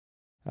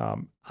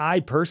 I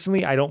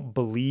don't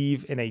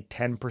believe in a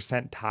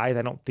 10% tithe.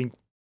 I don't think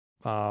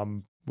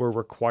we're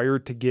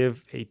required to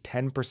give a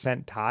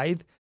 10%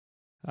 tithe.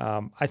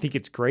 I think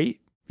it's great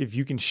if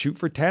you can shoot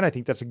for 10. I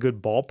think that's a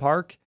good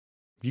ballpark.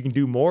 If you can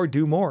do more,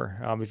 do more.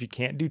 If you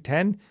can't do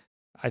 10,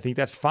 I think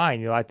that's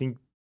fine. I think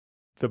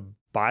the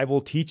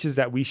Bible teaches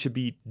that we should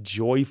be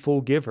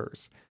joyful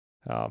givers.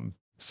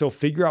 So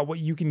figure out what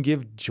you can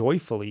give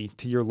joyfully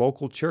to your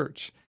local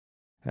church,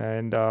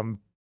 and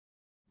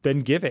then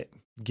give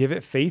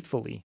it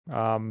faithfully.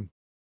 And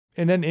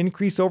then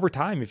increase over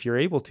time if you're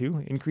able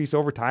to. Increase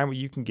over time what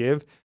you can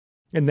give.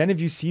 And then if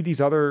you see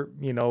these other,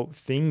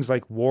 things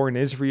like war in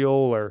Israel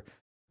or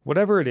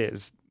whatever it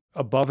is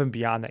above and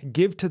beyond that,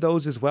 give to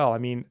those as well. I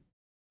mean,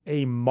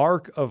 a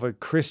mark of a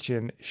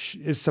Christian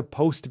is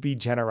supposed to be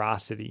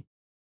generosity.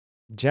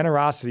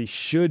 Generosity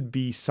should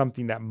be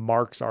something that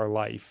marks our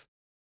life.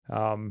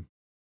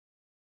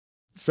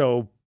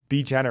 So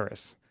be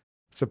generous.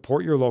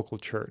 Support your local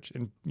church,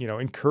 and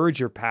encourage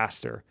your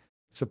pastor.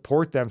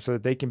 Support them so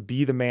that they can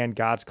be the man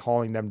God's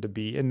calling them to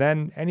be. And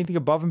then anything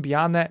above and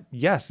beyond that,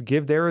 yes,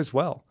 give there as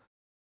well.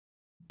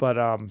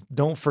 But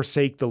don't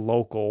forsake the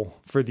local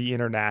for the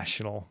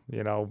international.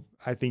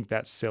 I think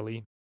that's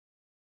silly.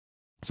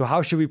 So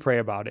how should we pray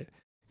about it?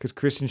 Because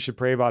Christians should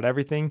pray about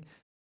everything.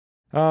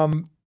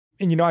 And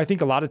I think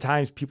a lot of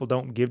times people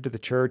don't give to the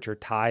church or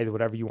tithe,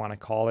 whatever you want to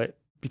call it,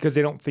 because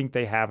they don't think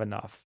they have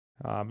enough.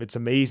 It's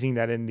amazing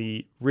that in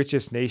the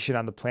richest nation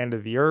on the planet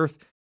of the earth,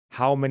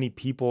 how many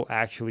people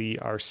actually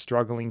are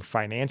struggling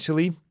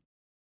financially.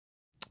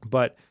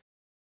 But,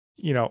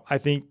 I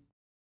think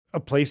a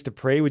place to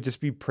pray would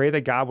just be pray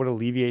that God would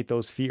alleviate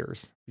those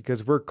fears,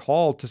 because we're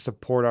called to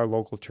support our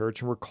local church,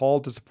 and we're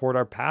called to support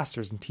our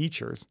pastors and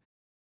teachers.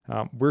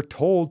 We're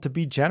told to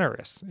be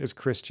generous as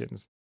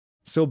Christians.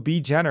 So be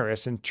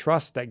generous and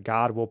trust that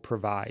God will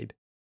provide.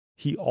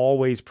 He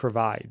always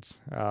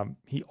provides.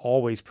 He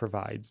always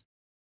provides.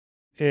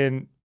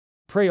 And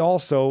pray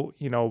also,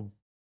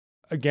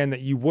 again,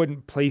 that you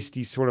wouldn't place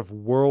these sort of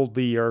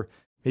worldly or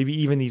maybe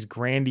even these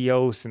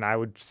grandiose, and I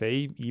would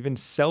say even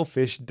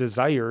selfish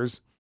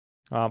desires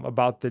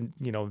about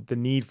the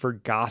need for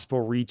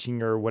gospel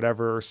reaching or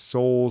whatever,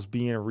 souls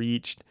being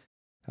reached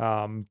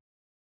on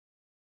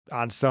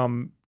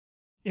some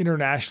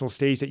international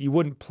stage, that you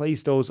wouldn't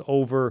place those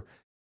over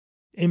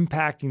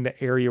impacting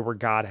the area where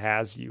God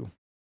has you.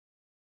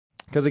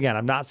 Because again,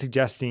 I'm not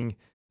suggesting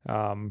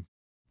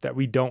that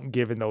we don't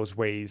give in those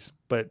ways,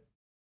 but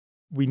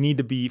we need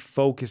to be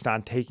focused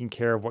on taking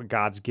care of what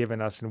God's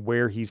given us and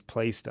where he's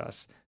placed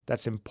us.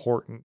 That's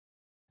important.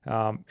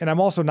 And I'm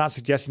also not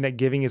suggesting that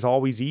giving is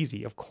always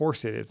easy. Of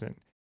course it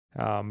isn't.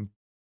 And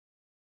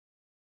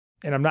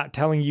I'm not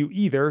telling you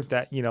either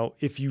that,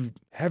 if you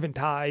haven't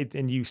tithed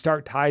and you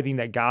start tithing,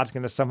 that God's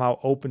going to somehow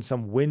open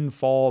some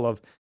windfall of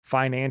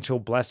financial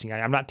blessing.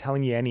 I'm not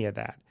telling you any of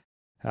that.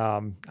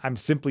 I'm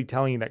simply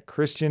telling you that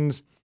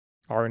Christians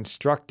are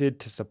instructed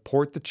to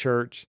support the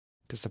church,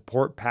 to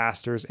support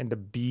pastors, and to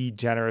be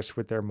generous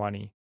with their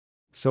money.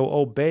 So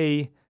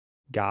obey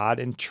God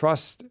and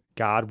trust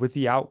God with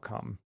the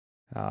outcome.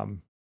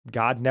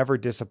 God never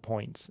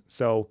disappoints.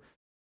 So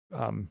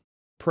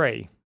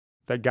pray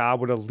that God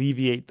would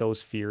alleviate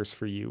those fears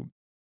for you.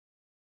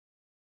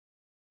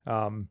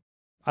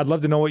 I'd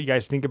love to know what you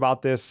guys think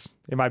about this.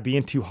 Am I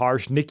being too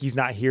harsh? Nikki's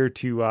not here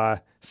to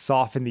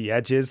soften the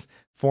edges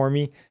for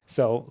me.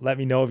 So let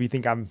me know if you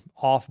think I'm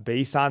off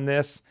base on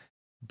this.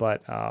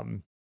 But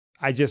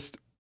I just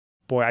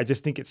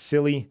think it's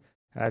silly.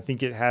 And I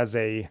think it has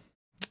I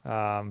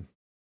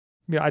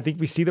think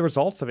we see the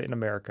results of it in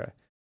America.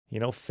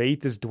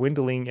 Faith is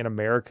dwindling in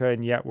America,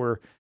 and yet we're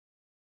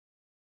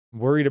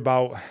worried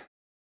about,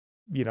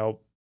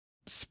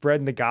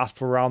 spreading the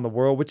gospel around the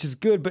world, which is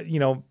good. But,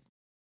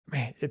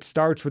 man, it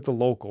starts with the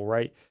local,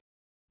 right?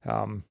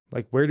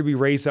 Like, where do we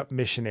raise up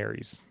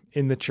missionaries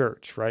in the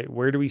church, right?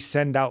 Where do we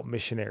send out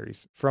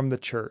missionaries from the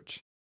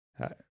church?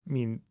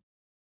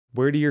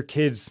 Where do your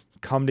kids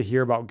come to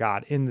hear about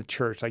God? In the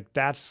church? Like,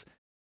 that's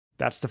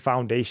the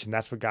foundation.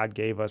 That's what God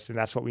gave us, and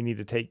that's what we need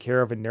to take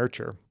care of and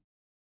nurture.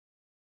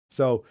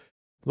 So,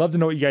 love to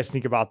know what you guys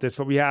think about this,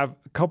 but we have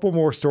a couple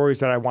more stories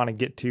that I want to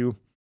get to.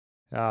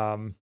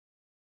 And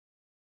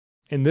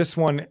this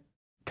one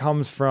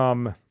comes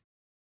from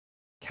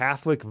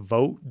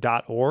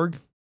CatholicVote.org.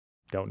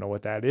 Don't know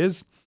what that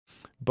is,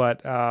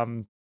 but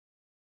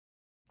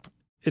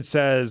it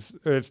says,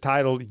 it's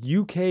titled,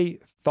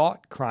 UK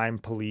Thought Crime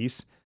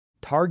Police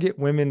Target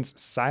Women's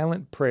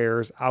Silent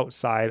Prayers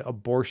Outside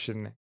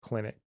Abortion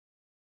Clinic.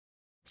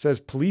 It says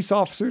police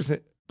officers in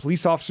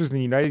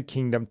the United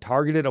Kingdom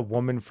targeted a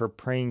woman for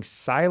praying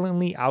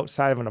silently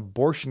outside of an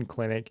abortion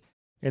clinic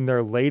in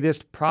their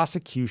latest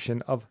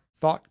prosecution of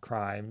thought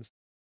crimes.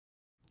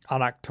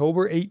 On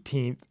October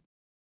 18th,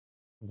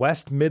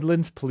 West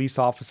Midlands police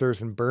officers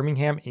in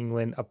Birmingham,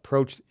 England,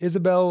 approached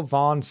Isabel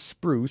Von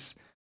Spruce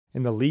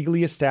in the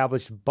legally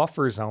established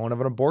buffer zone of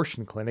an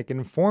abortion clinic and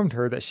informed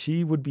her that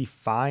she would be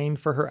fined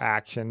for her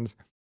actions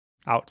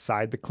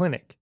outside the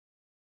clinic.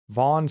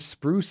 Von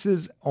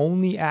Spruce's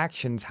only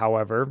actions,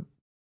 however,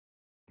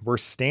 were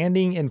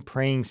standing and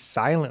praying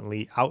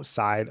silently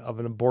outside of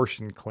an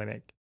abortion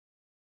clinic.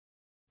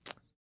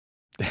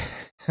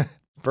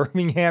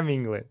 Birmingham,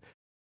 England.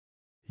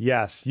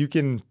 Yes, you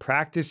can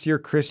practice your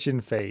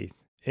Christian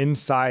faith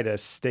inside a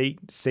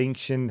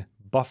state-sanctioned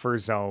buffer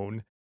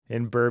zone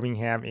in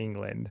Birmingham,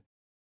 England.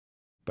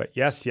 But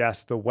yes,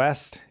 the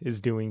West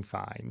is doing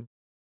fine.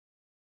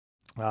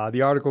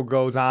 The article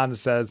goes on and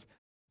says,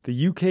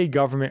 the UK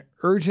government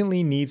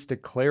urgently needs to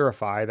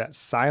clarify that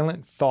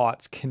silent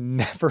thoughts can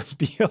never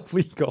be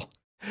illegal.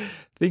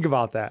 Think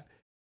about that.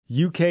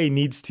 UK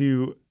needs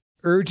to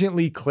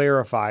urgently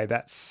clarify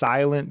that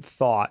silent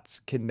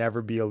thoughts can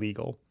never be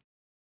illegal,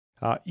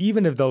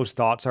 even if those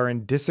thoughts are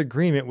in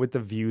disagreement with the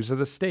views of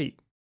the state.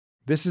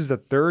 This is the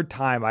third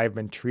time I have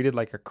been treated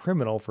like a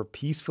criminal for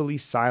peacefully,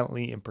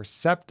 silently,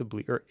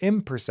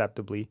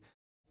 imperceptibly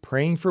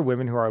praying for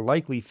women who are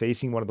likely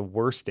facing one of the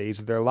worst days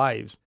of their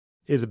lives,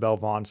 Isabel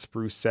Von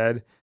Spruce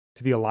said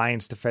to the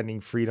Alliance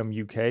Defending Freedom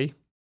UK.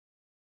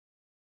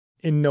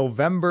 In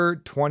November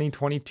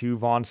 2022,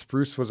 Von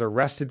Spruce was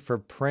arrested for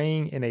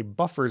praying in a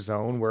buffer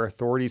zone where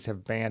authorities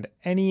have banned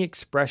any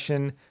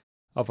expression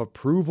of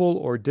approval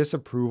or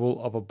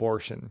disapproval of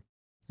abortion,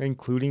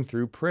 including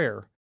through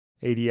prayer,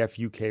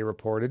 ADF UK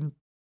reported.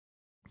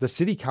 The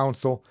city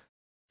council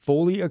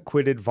fully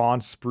acquitted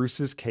Von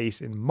Spruce's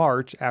case in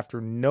March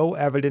after no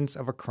evidence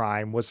of a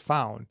crime was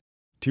found.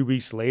 2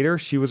 weeks later,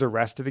 she was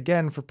arrested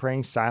again for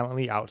praying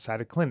silently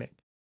outside a clinic.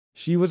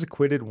 She was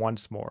acquitted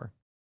once more.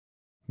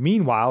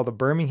 Meanwhile, the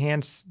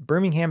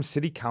Birmingham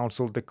City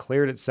Council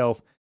declared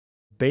itself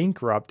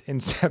bankrupt in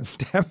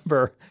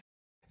September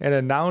and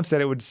announced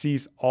that it would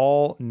cease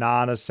all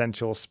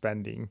non-essential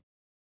spending.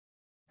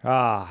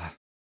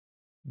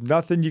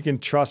 Nothing you can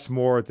trust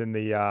more than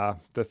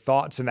the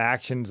thoughts and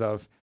actions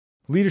of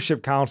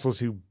leadership councils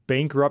who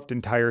bankrupt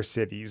entire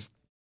cities.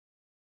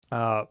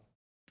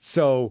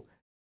 So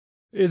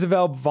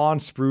Isabel Von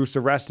Spruce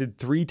arrested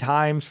 3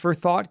 times for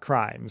thought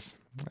crimes,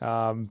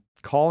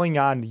 calling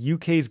on the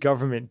UK's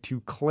government to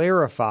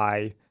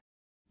clarify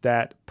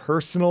that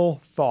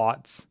personal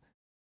thoughts,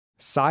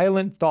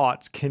 silent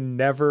thoughts, can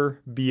never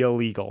be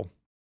illegal.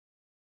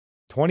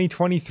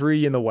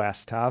 2023 in the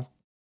West, huh?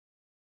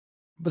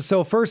 But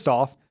so first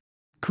off,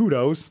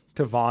 kudos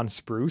to Von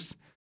Spruce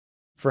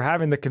for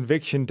having the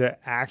conviction to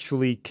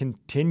actually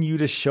continue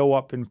to show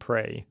up and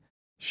pray.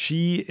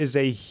 She is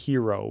a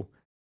hero.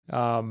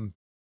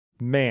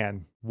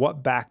 Man,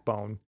 what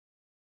backbone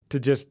to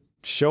just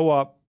show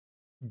up,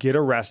 get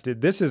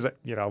arrested. This is,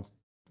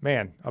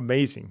 man,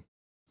 amazing.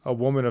 A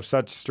woman of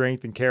such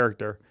strength and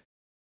character.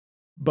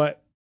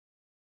 But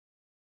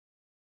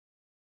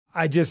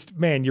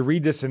you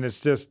read this and it's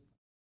just,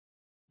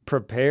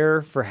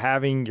 prepare for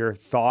having your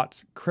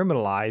thoughts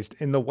criminalized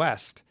in the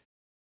West.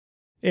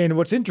 And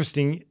what's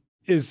interesting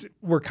is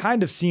we're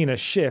kind of seeing a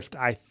shift,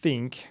 I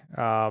think.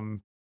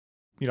 I'm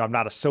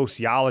not a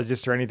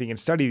sociologist or anything and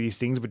study these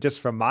things, but just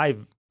from my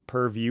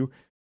purview,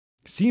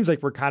 seems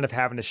like we're kind of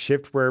having a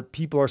shift where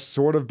people are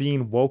sort of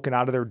being woken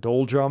out of their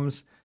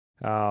doldrums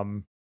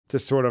to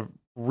sort of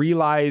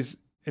realize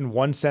in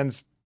one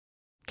sense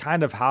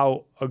kind of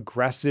how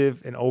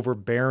aggressive and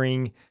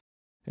overbearing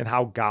and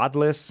how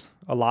godless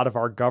a lot of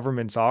our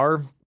governments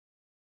are,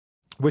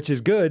 which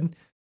is good.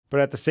 But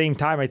at the same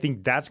time, I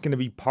think that's going to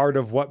be part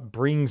of what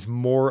brings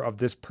more of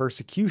this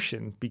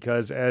persecution,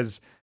 because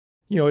as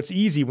you know, it's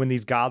easy when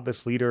these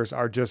godless leaders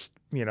are just,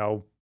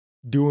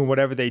 doing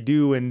whatever they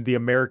do, and the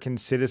American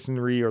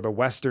citizenry or the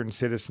Western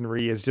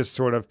citizenry is just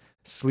sort of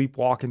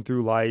sleepwalking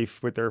through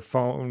life with their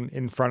phone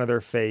in front of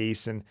their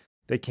face and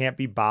they can't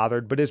be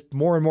bothered. But as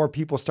more and more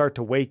people start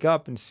to wake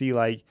up and see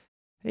like,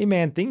 hey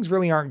man, things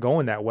really aren't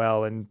going that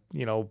well. And,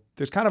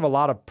 there's kind of a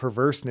lot of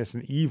perverseness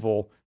and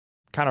evil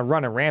kind of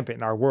running rampant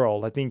in our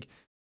world. I think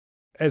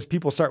as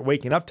people start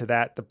waking up to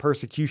that, the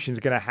persecution is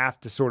going to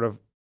have to sort of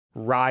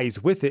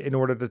rise with it in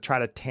order to try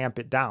to tamp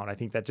it down. I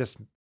think that just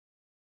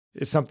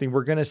is something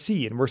we're going to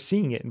see, and we're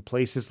seeing it in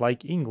places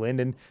like England.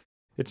 And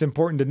it's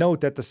important to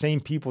note that the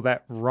same people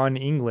that run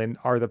England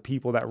are the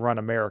people that run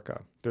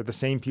America. They're the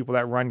same people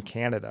that run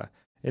Canada.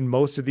 In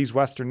most of these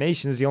Western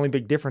nations, the only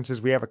big difference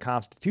is we have a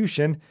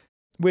constitution,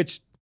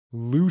 which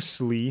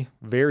loosely,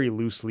 very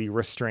loosely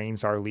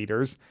restrains our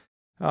leaders.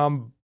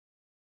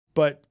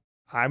 But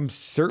I'm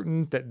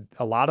certain that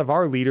a lot of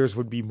our leaders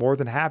would be more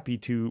than happy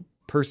to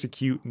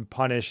persecute and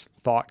punish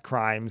thought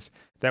crimes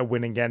that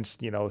went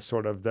against,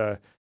 sort of the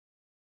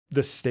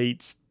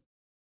state's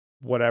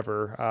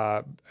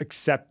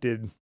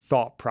accepted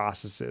thought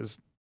processes,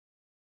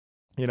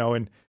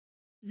 and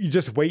you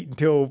just wait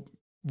until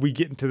we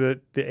get into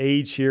the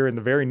age here in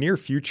the very near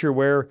future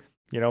where,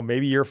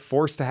 maybe you're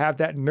forced to have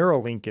that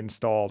Neuralink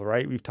installed,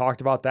 right? We've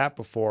talked about that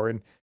before.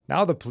 And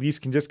now the police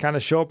can just kind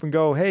of show up and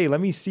go, hey,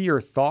 let me see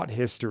your thought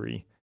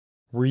history.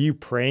 Were you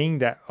praying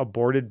that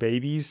aborted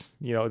babies,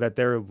 that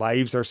their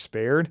lives are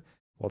spared?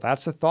 Well,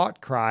 that's a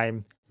thought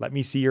crime. Let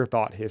me see your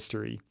thought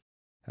history.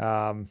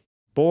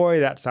 Boy,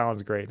 that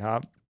sounds great,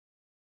 huh?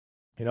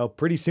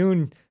 Pretty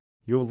soon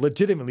you'll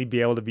legitimately be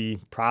able to be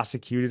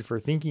prosecuted for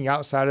thinking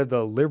outside of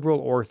the liberal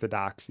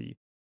orthodoxy,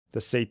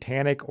 the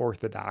satanic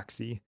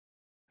orthodoxy.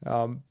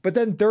 But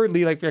then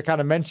thirdly, like I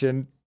kind of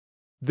mentioned,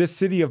 this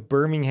city of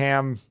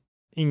Birmingham,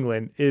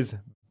 England is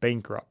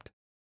bankrupt.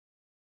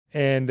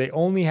 And they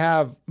only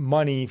have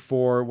money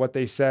for what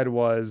they said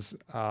was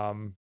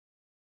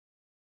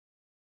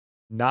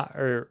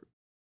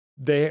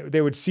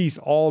they would cease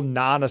all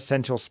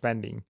non-essential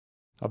spending.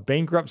 A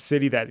bankrupt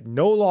city that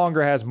no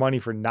longer has money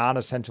for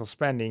non-essential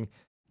spending,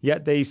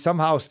 yet they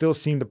somehow still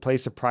seem to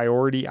place a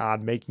priority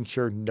on making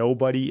sure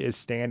nobody is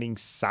standing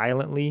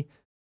silently,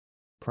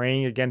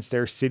 praying against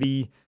their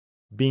city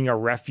being a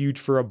refuge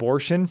for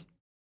abortion.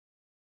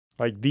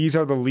 Like, these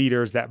are the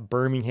leaders that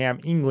Birmingham,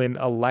 England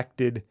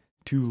elected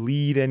to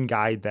lead and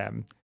guide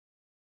them.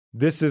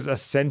 This is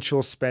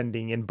essential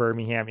spending in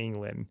Birmingham,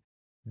 England.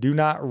 Do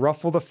not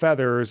ruffle the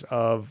feathers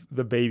of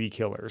the baby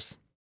killers.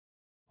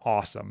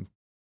 Awesome.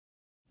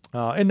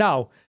 And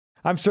now,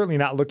 I'm certainly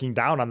not looking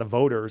down on the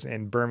voters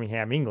in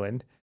Birmingham,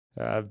 England.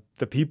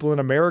 The people in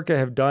America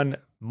have done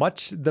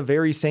much the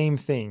very same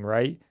thing,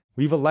 right?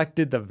 We've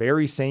elected the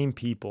very same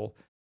people,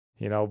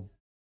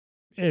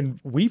 and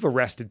we've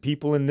arrested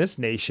people in this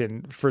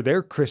nation for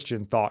their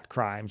Christian thought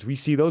crimes. We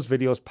see those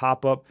videos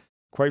pop up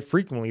quite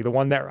frequently. The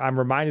one that I'm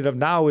reminded of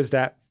now is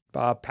that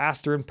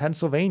pastor in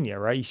Pennsylvania,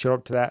 right? He showed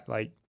up to that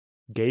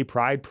gay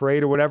pride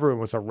parade or whatever and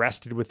was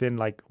arrested within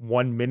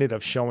 1 minute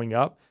of showing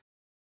up.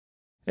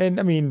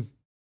 And I mean,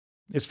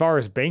 as far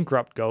as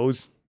bankrupt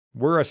goes,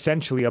 we're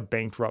essentially a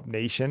bankrupt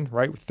nation,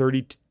 right? With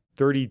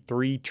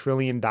 $33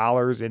 trillion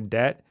in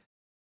debt.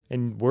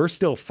 And we're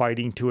still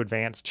fighting to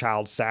advance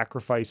child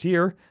sacrifice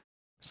here.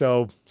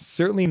 So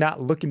certainly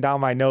not looking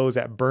down my nose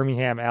at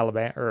Birmingham,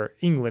 Alabama, or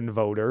England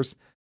voters.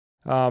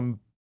 But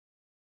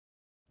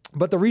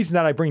the reason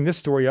that I bring this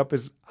story up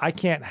is I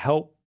can't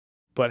help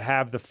but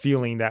have the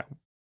feeling that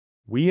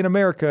we in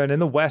America and in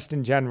the West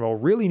in general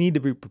really need to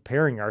be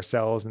preparing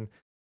ourselves and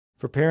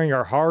preparing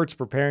our hearts,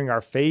 preparing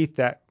our faith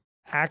that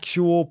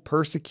actual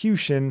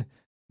persecution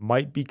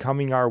might be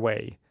coming our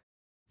way.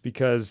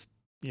 Because,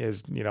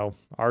 as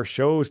our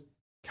show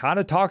kind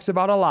of talks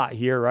about a lot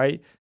here,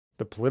 right?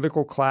 The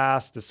political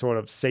class, the sort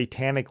of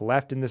satanic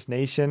left in this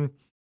nation,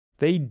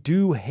 they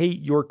do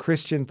hate your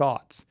Christian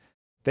thoughts.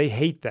 They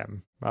hate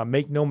them.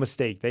 Make no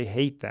mistake, they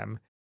hate them.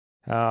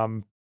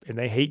 And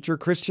they hate your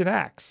Christian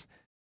acts.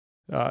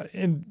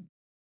 And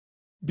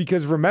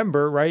because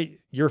remember, right,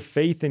 your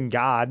faith in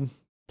God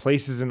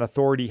places an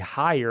authority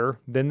higher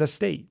than the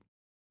state.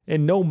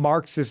 And no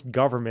Marxist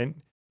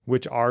government,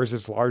 which ours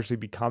is largely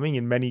becoming,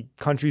 and many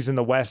countries in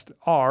the West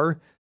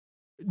are,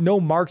 no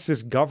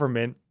Marxist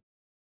government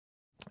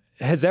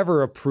has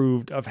ever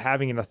approved of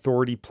having an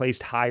authority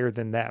placed higher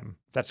than them.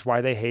 That's why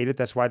they hate it.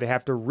 That's why they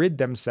have to rid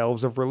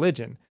themselves of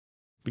religion.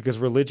 Because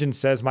religion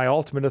says my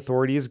ultimate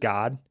authority is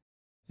God,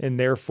 and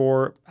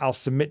therefore I'll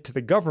submit to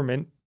the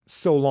government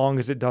so long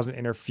as it doesn't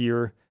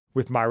interfere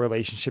with my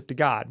relationship to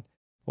God.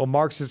 Well,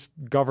 Marxist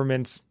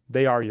governments,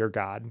 they are your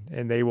God,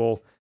 and they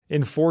will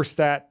enforce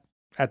that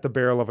at the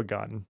barrel of a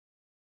gun.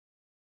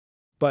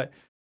 But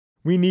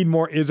we need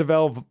more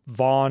Isabel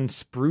Vaughan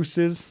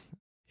Spruces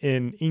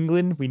in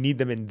England. We need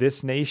them in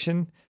this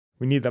nation.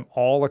 We need them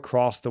all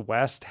across the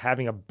West,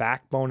 having a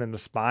backbone and a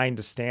spine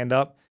to stand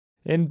up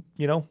and,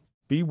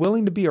 be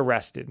willing to be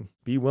arrested,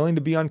 be willing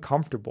to be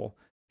uncomfortable,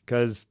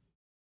 because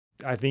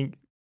I think,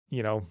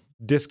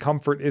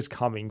 discomfort is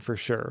coming for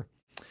sure.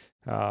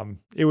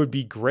 It would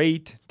be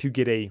great to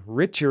get a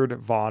Richard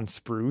Von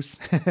Spruce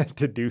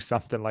to do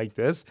something like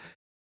this.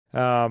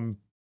 And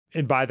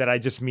by that, I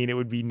just mean it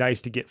would be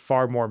nice to get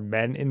far more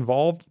men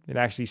involved in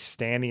actually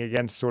standing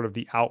against sort of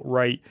the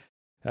outright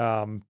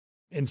and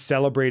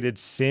celebrated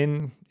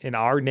sin in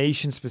our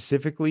nation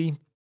specifically.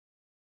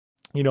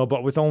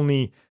 But with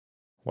only,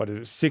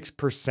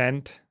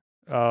 6%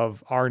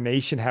 of our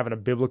nation having a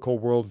biblical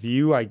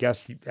worldview, I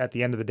guess at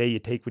the end of the day, you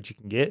take what you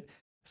can get.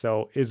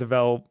 So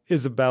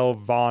Isabel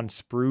Von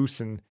Spruce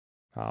and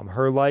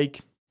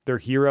they're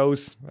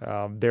heroes,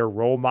 they're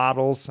role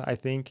models, I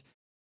think.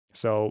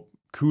 So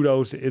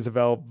kudos to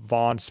Isabel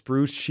Von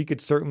Spruce. She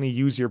could certainly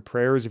use your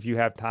prayers if you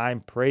have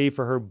time. Pray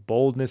for her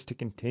boldness to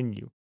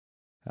continue.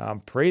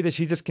 Pray that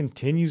she just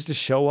continues to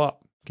show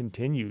up,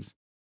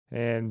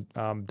 and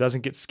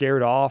doesn't get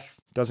scared off,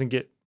 doesn't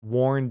get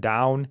worn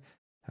down.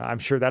 I'm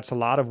sure that's a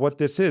lot of what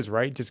this is,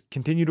 right? Just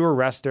continue to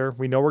arrest her.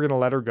 We know we're going to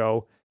let her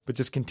go, but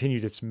just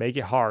continue to make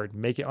it hard,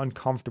 make it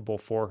uncomfortable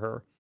for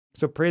her.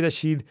 So pray that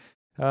she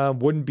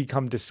wouldn't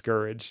become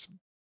discouraged.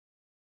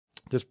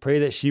 Just pray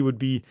that she would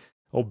be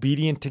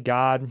obedient to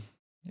God.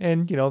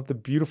 And, the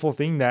beautiful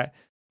thing that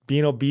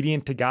being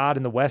obedient to God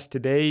in the West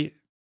today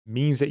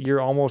means that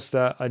you're almost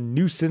a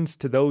nuisance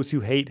to those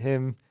who hate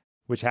him,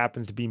 which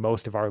happens to be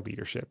most of our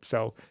leadership.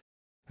 So,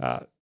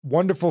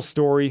 wonderful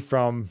story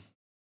from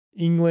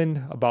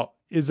England about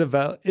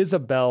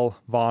Isabel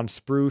Von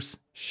Spruce.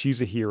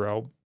 She's a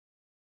hero.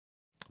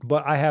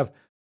 But I have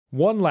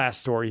one last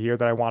story here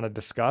that I want to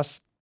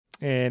discuss,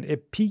 and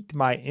it piqued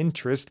my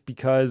interest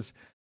because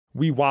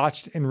we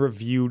watched and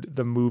reviewed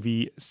the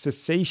movie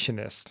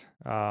Cessationist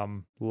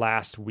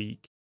last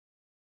week.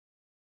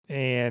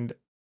 And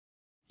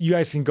you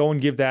guys can go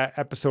and give that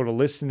episode a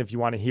listen if you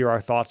want to hear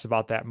our thoughts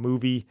about that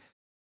movie.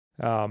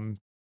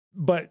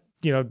 But,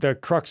 the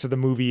crux of the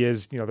movie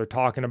is, they're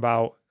talking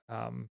about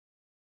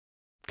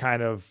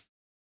kind of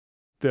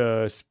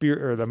the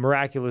spirit or the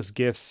miraculous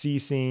gifts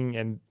ceasing,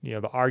 and,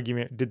 the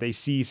argument, did they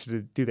cease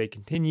or do they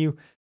continue?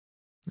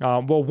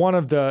 Well, one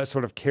of the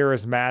sort of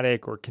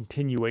charismatic or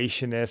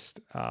continuationist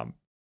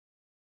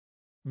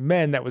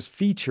men that was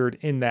featured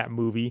in that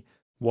movie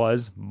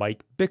was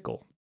Mike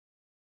Bickle.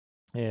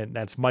 And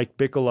that's Mike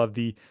Bickle of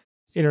the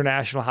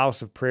International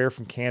House of Prayer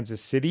from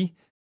Kansas City.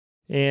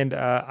 And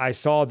I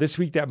saw this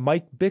week that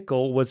Mike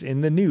Bickle was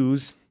in the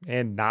news,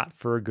 and not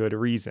for a good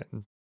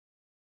reason.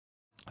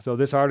 So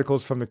this article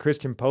is from the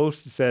Christian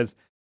Post. It says,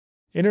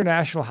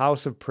 International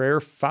House of Prayer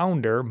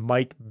founder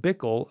Mike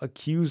Bickle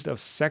accused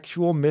of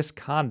sexual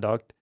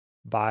misconduct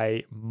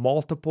by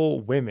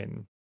multiple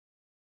women.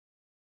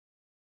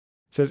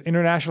 It says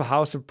International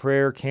House of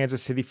Prayer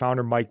Kansas City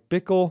founder Mike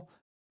Bickle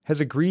has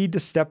agreed to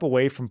step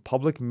away from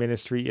public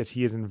ministry as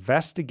he is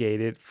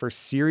investigated for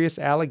serious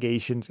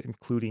allegations,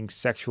 including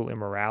sexual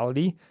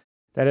immorality,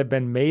 that have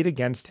been made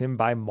against him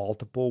by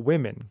multiple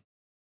women.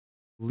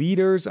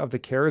 Leaders of the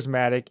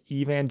charismatic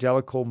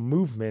evangelical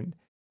movement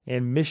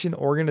and mission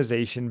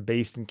organization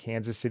based in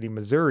Kansas City,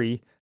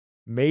 Missouri,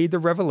 made the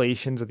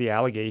revelations of the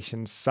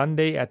allegations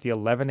Sunday at the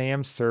 11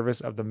 a.m.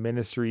 service of the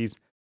ministry's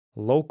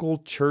local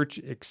church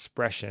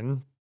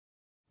expression,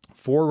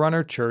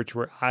 Forerunner Church,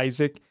 where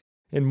Isaac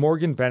and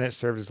Morgan Bennett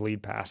served as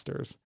lead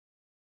pastors.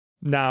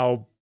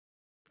 Now,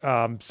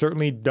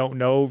 certainly don't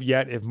know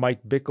yet if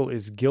Mike Bickle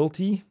is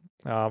guilty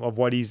of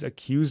what he's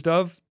accused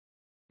of,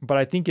 but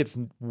I think it's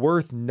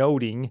worth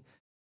noting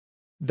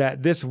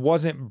that this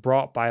wasn't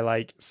brought by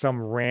like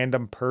some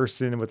random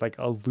person with like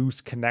a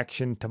loose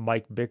connection to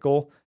Mike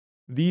Bickle.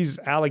 These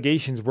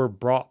allegations were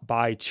brought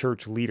by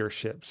church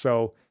leadership.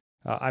 So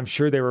I'm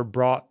sure they were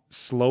brought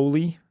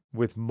slowly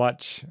with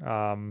much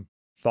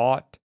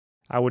thought,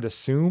 I would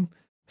assume.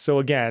 So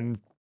again,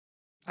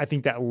 I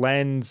think that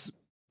lends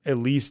at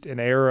least an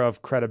air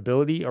of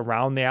credibility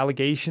around the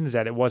allegations,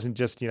 that it wasn't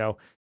just,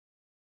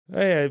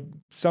 hey,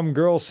 some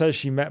girl says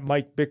she met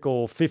Mike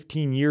Bickle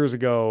 15 years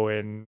ago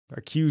and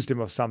accused him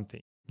of something.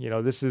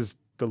 This is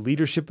the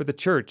leadership of the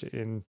church.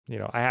 And,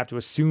 I have to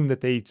assume that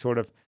they sort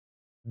of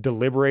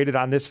deliberated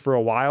on this for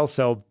a while.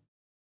 So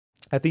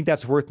I think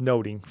that's worth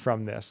noting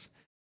from this.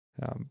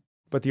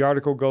 But the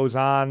article goes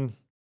on.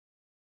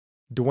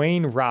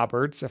 Dwayne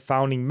Roberts, a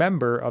founding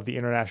member of the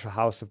International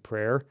House of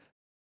Prayer,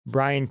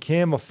 Brian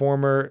Kim, a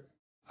former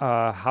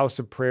House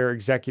of Prayer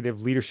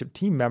executive leadership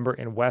team member,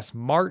 and Wes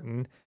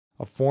Martin,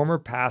 a former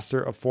pastor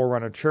of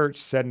Forerunner Church,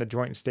 said in a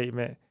joint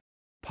statement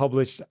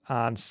published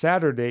on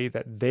Saturday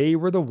that they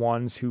were the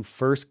ones who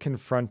first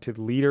confronted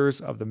leaders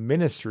of the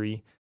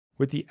ministry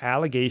with the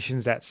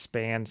allegations that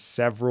span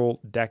several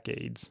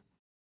decades.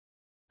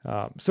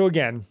 So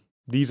again,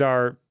 these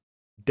are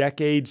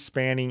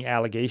decades-spanning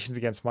allegations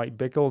against Mike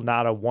Bickle,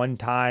 not a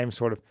one-time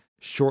sort of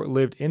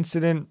short-lived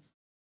incident.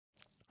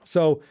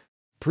 So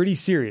pretty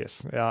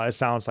serious, it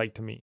sounds like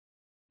to me.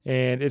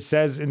 And it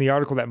says in the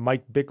article that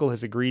Mike Bickle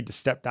has agreed to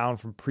step down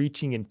from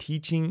preaching and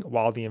teaching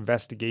while the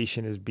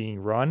investigation is being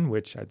run,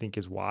 which I think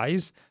is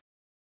wise.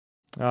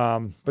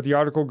 But the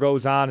article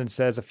goes on and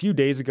says, a few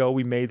days ago,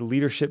 we made the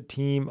leadership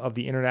team of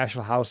the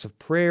International House of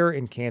Prayer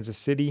in Kansas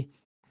City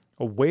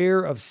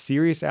aware of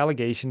serious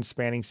allegations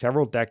spanning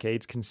several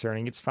decades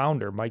concerning its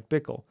founder, Mike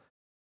Bickle.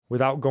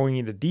 Without going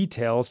into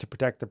details to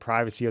protect the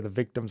privacy of the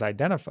victims'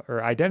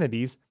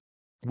 identities,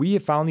 we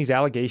have found these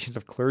allegations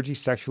of clergy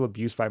sexual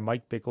abuse by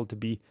Mike Bickle to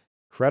be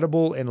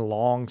credible and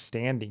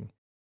long-standing.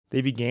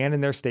 They began in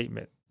their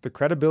statement. The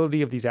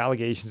credibility of these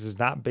allegations is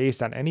not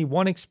based on any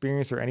one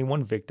experience or any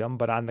one victim,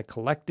 but on the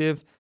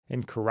collective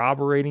and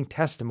corroborating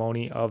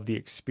testimony of the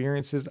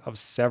experiences of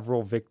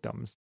several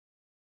victims.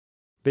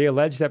 They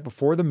allege that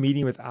before the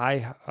meeting with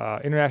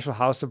International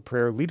House of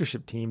Prayer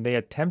leadership team, they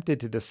attempted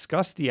to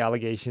discuss the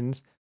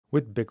allegations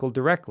with Bickle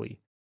directly,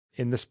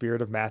 in the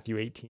spirit of Matthew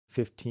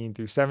 18:15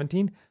 through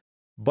 17,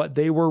 but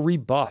they were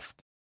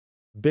rebuffed.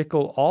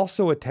 Bickle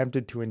also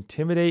attempted to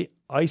intimidate,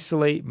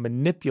 isolate,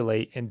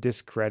 manipulate, and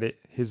discredit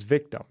his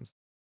victims.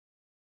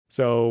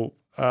 So,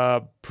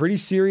 pretty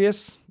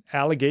serious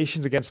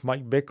allegations against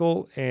Mike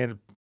Bickle, and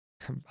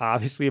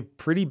obviously a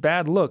pretty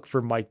bad look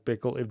for Mike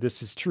Bickle if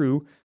this is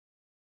true,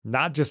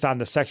 not just on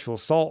the sexual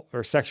assault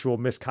or sexual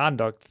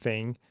misconduct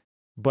thing,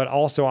 but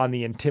also on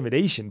the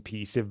intimidation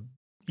piece. If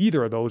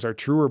either of those are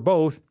true or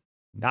both,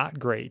 not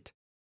great.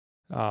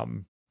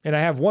 And I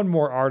have one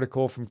more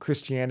article from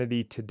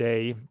Christianity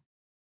Today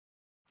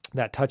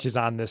that touches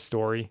on this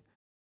story.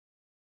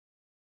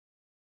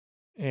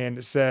 And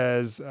it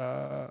says,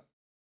 the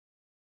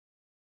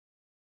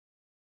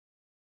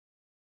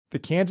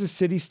Kansas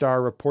City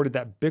Star reported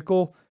that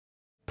Bickle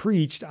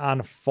preached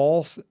on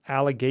false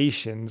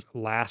allegations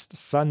last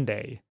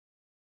Sunday.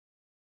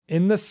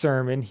 In the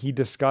sermon, he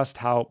discussed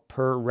how,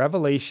 per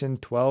Revelation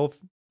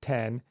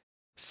 12:10,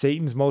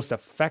 Satan's most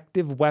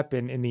effective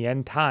weapon in the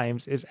end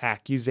times is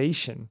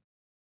accusation.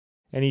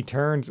 And he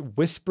turns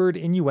whispered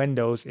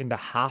innuendos into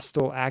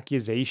hostile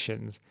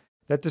accusations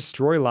that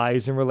destroy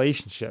lives and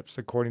relationships,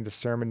 according to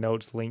sermon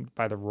notes linked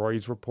by the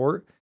Roys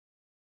Report.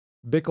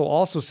 Bickle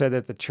also said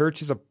that the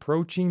church is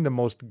approaching the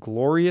most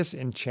glorious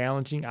and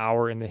challenging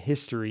hour in the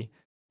history,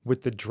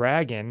 with the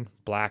dragon,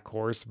 Black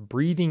Horse,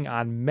 breathing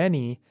on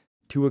many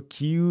to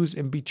accuse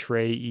and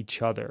betray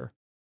each other.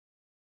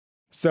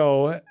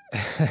 So,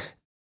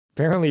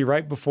 apparently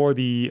right before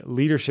the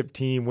leadership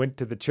team went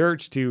to the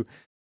church to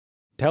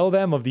tell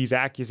them of these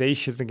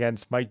accusations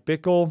against Mike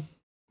Bickle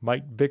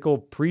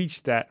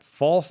preached that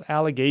false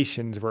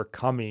allegations were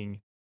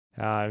coming,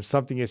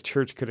 something his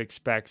church could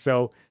expect.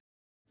 So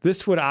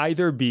this would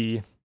either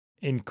be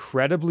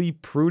incredibly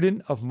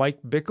prudent of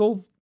Mike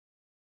Bickle,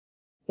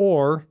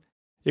 or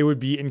it would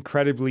be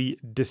incredibly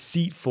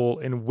deceitful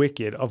and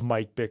wicked of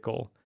Mike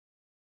Bickle.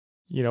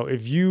 You know,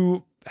 if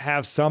you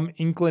have some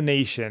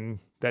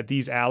inclination that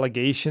these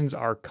allegations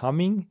are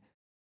coming,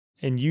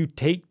 and you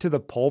take to the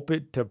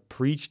pulpit to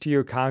preach to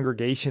your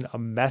congregation a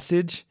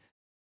message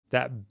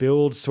that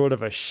builds sort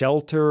of a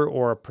shelter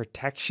or a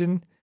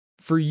protection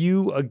for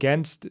you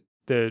against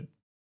the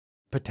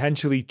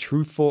potentially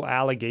truthful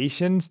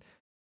allegations,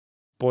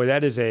 boy,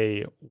 that is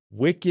a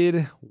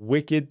wicked,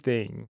 wicked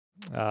thing.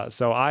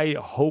 So I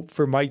hope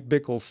for Mike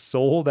Bickle's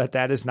soul that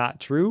that is not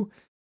true.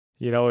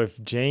 You know,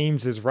 if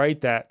James is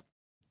right that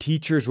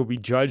teachers will be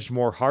judged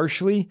more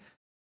harshly,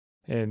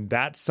 and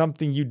that's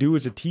something you do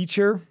as a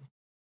teacher,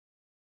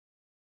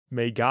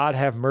 may God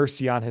have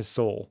mercy on his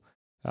soul.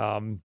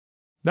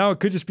 Now, it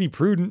could just be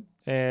prudent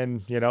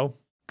and,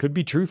 could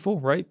be truthful,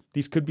 right?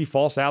 These could be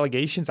false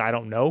allegations. I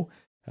don't know.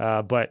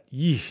 But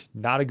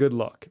not a good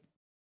look.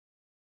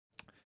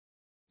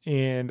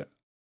 And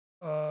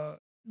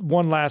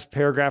one last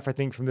paragraph, I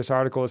think, from this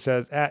article. It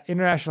says, at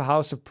International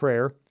House of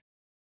Prayer,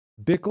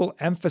 Bickle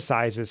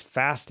emphasizes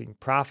fasting,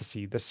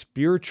 prophecy, the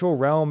spiritual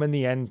realm, and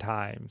the end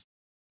times.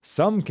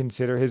 Some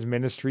consider his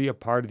ministry a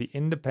part of the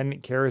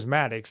independent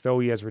charismatics, though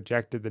he has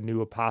rejected the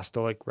New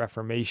Apostolic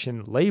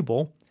Reformation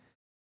label.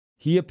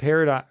 He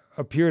appeared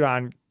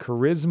on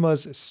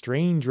Charisma's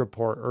Strange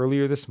Report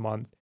earlier this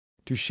month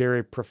to share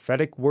a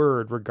prophetic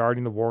word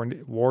regarding the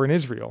war in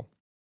Israel.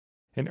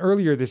 And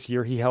earlier this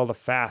year, he held a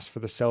fast for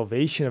the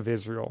salvation of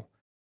Israel,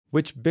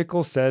 which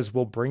Bickle says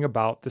will bring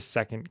about the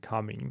second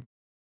coming.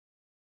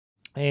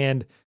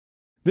 And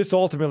this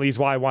ultimately is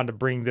why I wanted to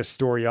bring this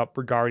story up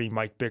regarding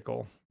Mike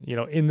Bickle.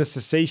 In the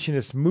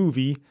Cessationist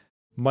movie,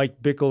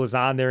 Mike Bickle is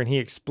on there and he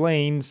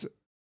explains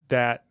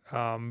that,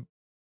 I'm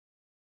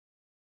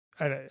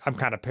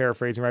kind of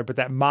paraphrasing, right? But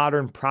that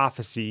modern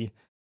prophecy,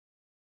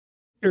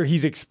 or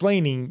he's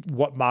explaining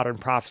what modern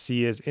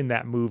prophecy is in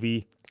that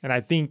movie. And I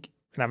think,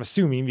 and I'm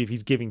assuming if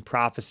he's giving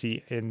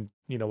prophecy in,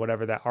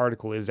 whatever that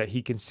article is, that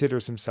he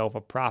considers himself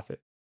a prophet.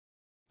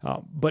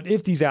 But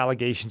if these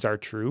allegations are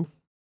true,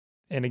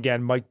 and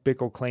again, Mike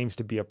Bickle claims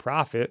to be a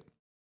prophet,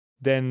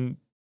 then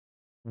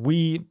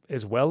we,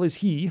 as well as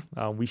he,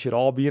 we should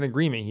all be in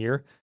agreement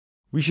here.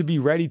 We should be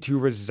ready to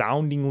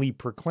resoundingly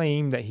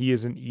proclaim that he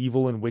is an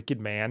evil and wicked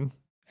man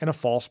and a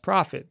false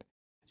prophet,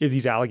 if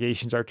these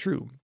allegations are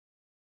true.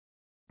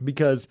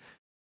 Because,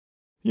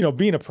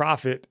 being a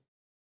prophet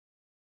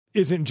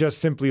isn't just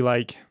simply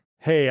like,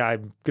 hey,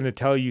 I'm going to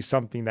tell you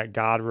something that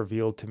God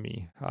revealed to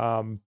me.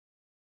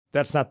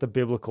 That's not the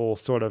biblical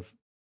sort of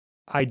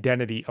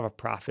identity of a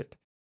prophet.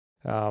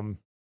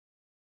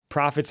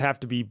 Prophets have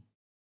to be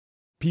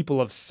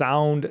people of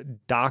sound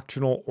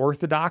doctrinal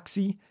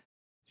orthodoxy,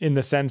 in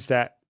the sense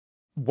that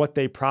what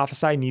they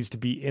prophesy needs to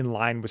be in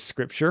line with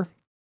Scripture.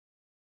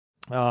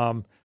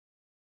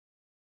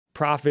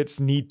 Prophets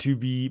need to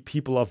be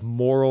people of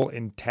moral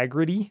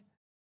integrity.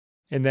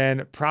 And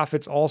then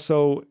prophets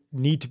also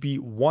need to be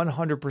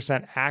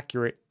 100%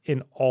 accurate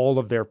in all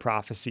of their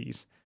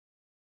prophecies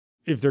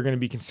if they're going to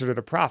be considered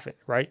a prophet,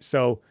 right?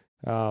 So,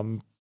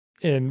 and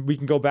we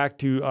can go back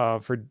to,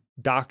 for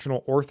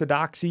doctrinal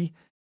orthodoxy,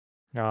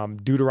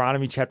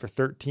 Deuteronomy chapter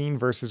 13,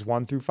 verses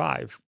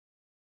 1-5.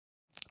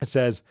 It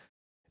says,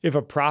 if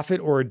a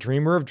prophet or a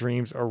dreamer of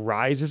dreams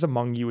arises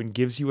among you and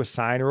gives you a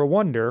sign or a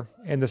wonder,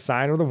 and the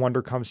sign or the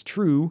wonder comes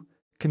true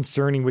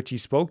concerning which he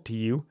spoke to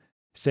you,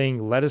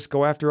 saying, let us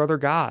go after other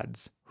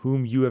gods,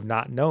 whom you have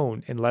not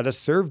known, and let us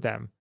serve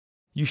them,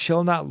 you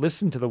shall not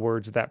listen to the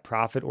words of that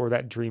prophet or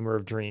that dreamer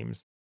of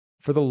dreams.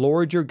 For the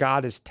Lord your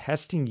God is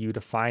testing you to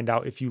find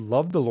out if you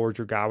love the Lord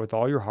your God with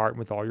all your heart and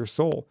with all your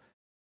soul.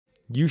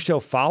 You shall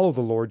follow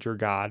the Lord your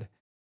God,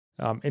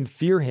 and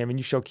fear him, and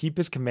you shall keep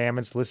his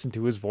commandments, listen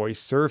to his voice,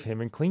 serve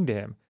him, and cling to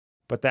him.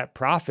 But that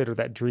prophet or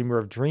that dreamer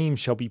of dreams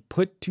shall be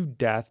put to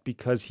death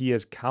because he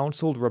has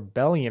counseled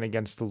rebellion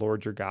against the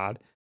Lord your God,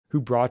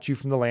 who brought you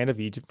from the land of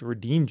Egypt and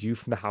redeemed you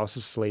from the house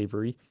of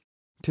slavery,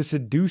 to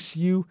seduce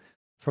you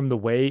from the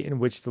way in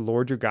which the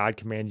Lord your God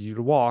commanded you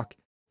to walk.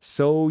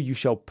 So you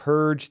shall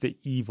purge the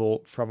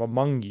evil from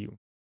among you.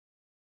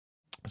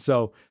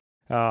 So,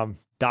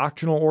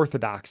 doctrinal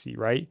orthodoxy,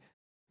 right?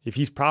 If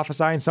he's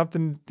prophesying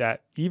something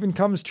that even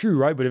comes true,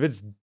 right? But if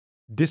it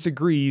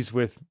disagrees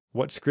with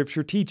what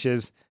Scripture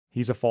teaches,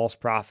 he's a false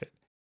prophet.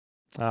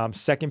 2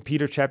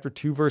 Peter chapter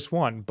 2, verse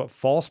 1, but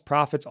false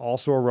prophets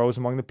also arose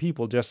among the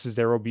people, just as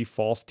there will be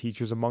false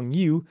teachers among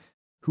you,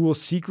 who will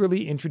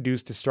secretly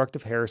introduce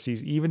destructive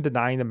heresies, even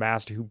denying the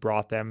master who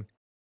brought them,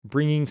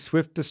 bringing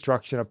swift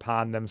destruction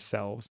upon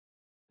themselves.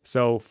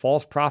 So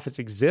false prophets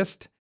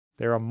exist.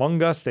 They're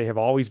among us. They have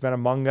always been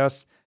among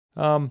us.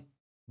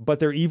 But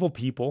they're evil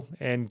people,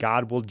 and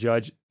God will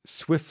judge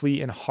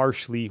swiftly and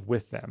harshly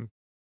with them.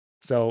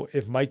 So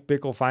if Mike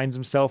Bickle finds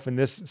himself in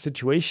this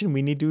situation,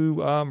 we need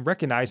to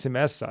recognize him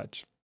as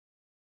such.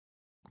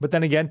 But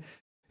then again,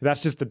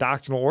 that's just the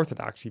doctrinal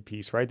orthodoxy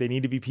piece, right? They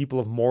need to be people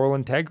of moral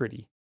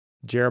integrity.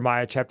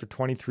 Jeremiah chapter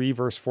 23,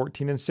 verse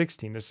 14 and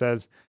 16, it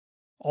says,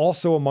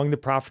 also among the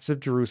prophets of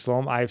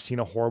Jerusalem, I have seen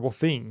a horrible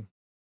thing,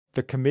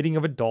 the committing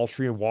of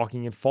adultery and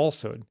walking in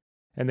falsehood.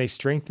 And they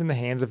strengthen the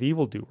hands of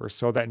evildoers,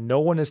 so that no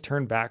one has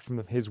turned back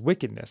from his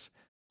wickedness.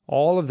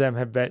 All of them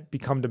have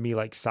become to me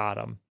like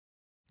Sodom,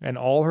 and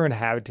all her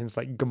inhabitants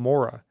like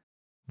Gomorrah.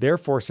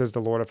 Therefore, says the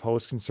Lord of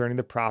hosts concerning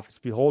the prophets,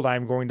 behold, I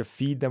am going to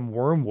feed them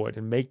wormwood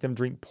and make them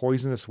drink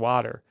poisonous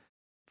water.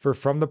 For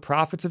from the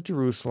prophets of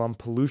Jerusalem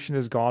pollution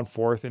has gone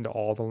forth into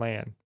all the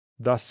land.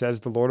 Thus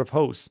says the Lord of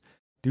hosts,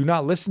 do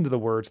not listen to the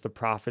words of the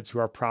prophets who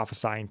are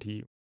prophesying to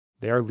you.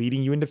 They are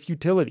leading you into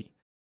futility.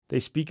 They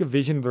speak a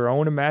vision of their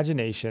own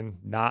imagination,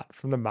 not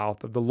from the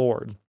mouth of the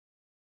Lord.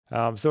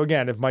 So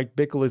again, if Mike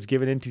Bickle is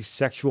given into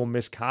sexual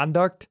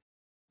misconduct,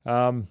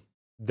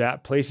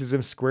 that places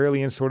him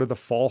squarely in sort of the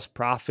false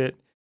prophet,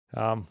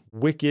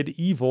 wicked,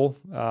 evil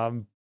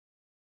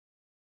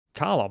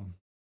column,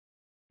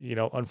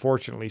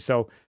 unfortunately.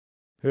 So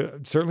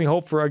certainly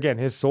hope for, again,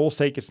 his soul's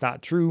sake, it's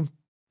not true.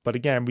 But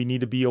again, we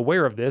need to be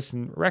aware of this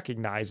and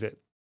recognize it.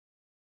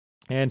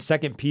 And 2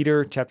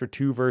 Peter chapter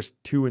 2, verse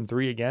 2 and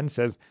 3 again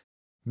says,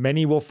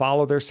 many will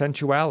follow their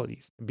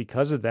sensualities, and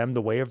because of them,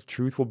 the way of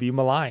truth will be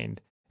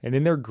maligned. And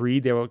in their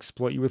greed, they will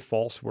exploit you with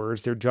false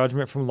words. Their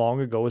judgment from long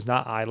ago is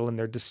not idle, and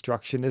their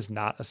destruction is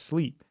not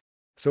asleep.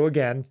 So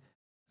again,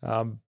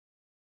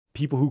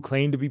 people who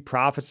claim to be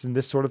prophets and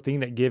this sort of thing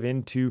that give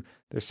into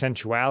their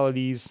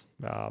sensualities,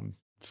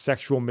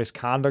 sexual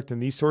misconduct,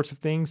 and these sorts of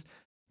things,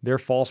 they're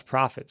false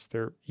prophets.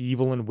 They're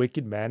evil and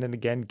wicked men. And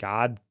again,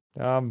 God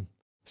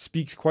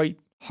speaks quite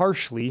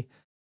harshly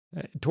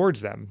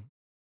towards them.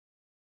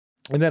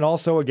 And then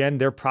also, again,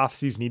 their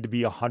prophecies need to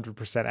be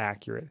 100%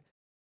 accurate.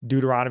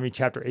 Deuteronomy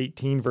chapter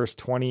 18, verse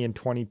 20 and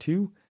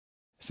 22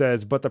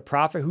 says, but the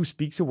prophet who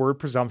speaks a word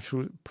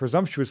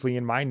presumptuously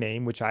in my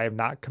name, which I have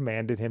not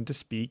commanded him to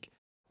speak,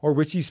 or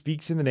which he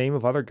speaks in the name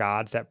of other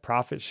gods, that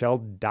prophet shall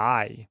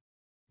die.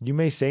 You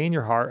may say in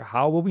your heart,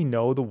 how will we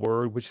know the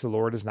word which the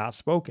Lord has not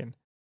spoken?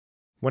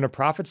 When a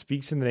prophet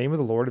speaks in the name of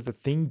the Lord, if the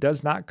thing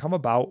does not come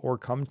about or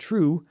come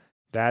true,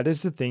 that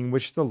is the thing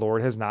which the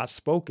Lord has not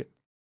spoken.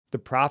 The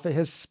prophet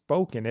has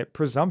spoken it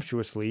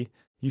presumptuously.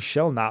 You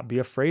shall not be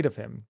afraid of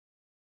him.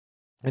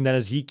 And then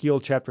Ezekiel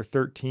chapter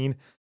 13,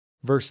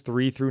 verse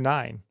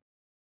 3-9.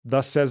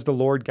 Thus says the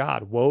Lord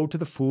God, woe to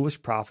the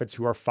foolish prophets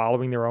who are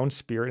following their own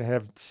spirit and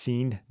have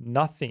seen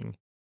nothing.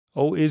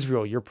 O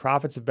Israel, your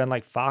prophets have been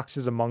like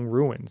foxes among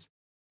ruins.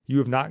 You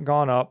have not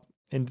gone up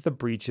into the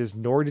breaches,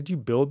 nor did you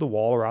build the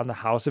wall around the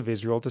house of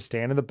Israel to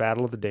stand in the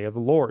battle of the day of the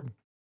Lord.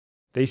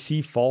 They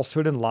see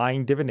falsehood and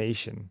lying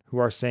divination, who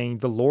are saying,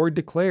 the Lord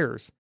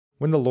declares,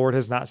 when the Lord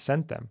has not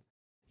sent them.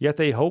 Yet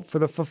they hope for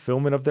the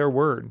fulfillment of their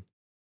word.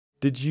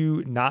 Did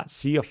you not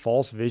see a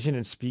false vision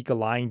and speak a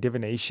lying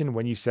divination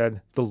when you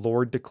said, the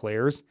Lord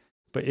declares,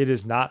 but it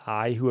is not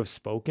I who have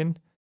spoken?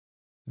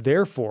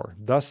 Therefore,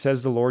 thus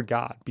says the Lord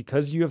God,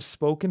 because you have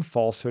spoken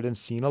falsehood and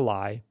seen a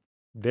lie,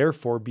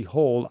 therefore,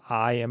 behold,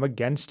 I am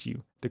against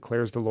you,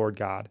 declares the Lord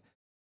God.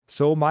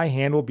 So my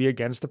hand will be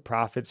against the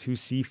prophets who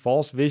see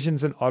false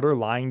visions and utter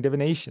lying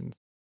divinations.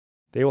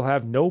 They will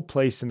have no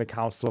place in the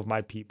council of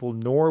my people,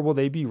 nor will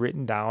they be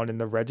written down in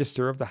the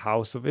register of the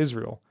house of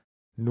Israel,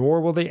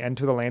 nor will they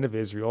enter the land of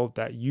Israel,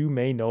 that you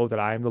may know that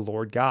I am the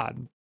Lord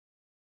God.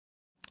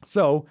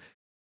 So,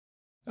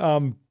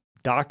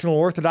 doctrinal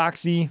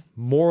orthodoxy,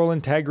 moral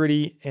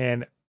integrity,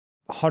 and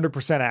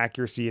 100%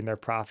 accuracy in their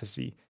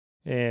prophecy.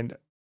 And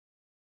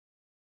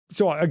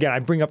so, again, I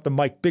bring up the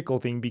Mike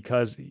Bickle thing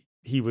because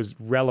he was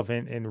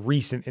relevant and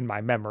recent in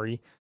my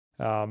memory.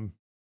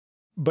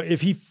 But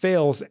if he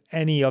fails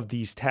any of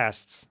these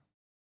tests,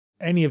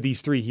 any of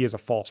these three, he is a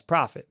false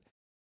prophet.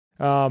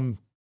 And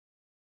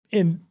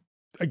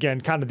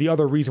again, kind of the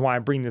other reason why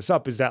I'm bringing this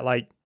up is that,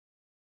 like,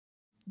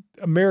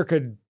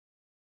 America,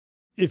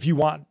 if you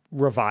want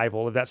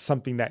revival, if that's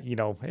something that, you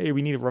know, hey,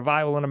 we need a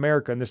revival in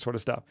America and this sort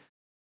of stuff,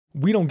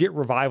 we don't get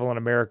revival in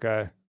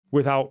America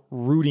without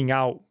rooting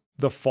out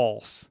the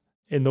false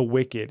and the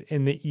wicked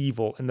and the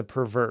evil and the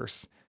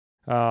perverse.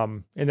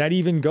 And that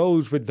even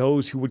goes with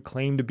those who would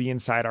claim to be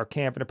inside our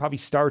camp. And it probably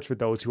starts with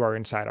those who are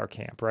inside our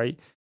camp, right?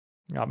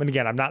 And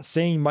again, I'm not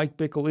saying Mike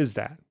Bickle is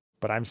that,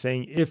 but I'm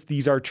saying if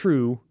these are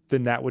true,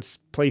 then that would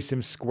place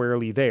him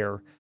squarely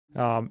there.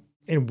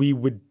 And we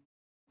would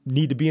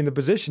need to be in the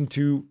position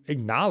to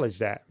acknowledge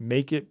that,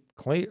 make it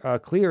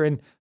clear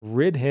and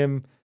rid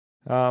him,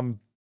 of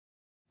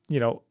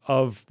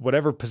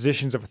whatever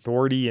positions of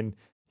authority and,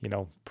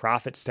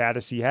 prophet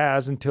status he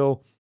has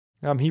until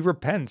he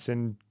repents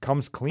and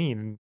comes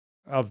clean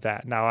of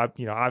that. Now,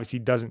 obviously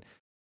doesn't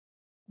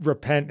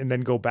repent and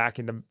then go back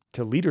into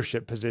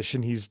leadership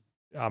position. He's,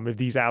 if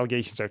these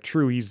allegations are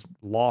true, he's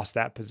lost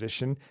that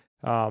position.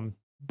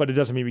 But it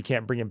doesn't mean we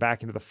can't bring him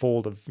back into the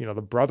fold of,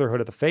 the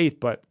brotherhood of the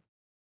faith. But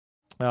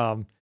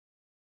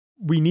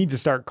we need to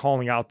start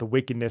calling out the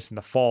wickedness and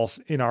the false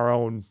in our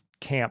own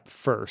camp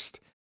first.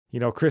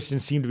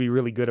 Christians seem to be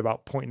really good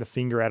about pointing the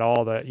finger at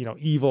all the,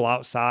 evil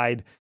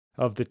outside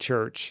of the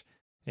church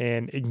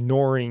and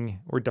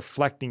ignoring or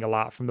deflecting a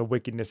lot from the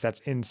wickedness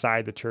that's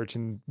inside the church.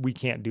 And we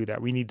can't do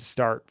that. We need to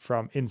start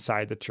from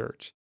inside the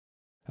church.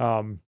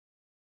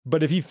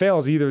 But if he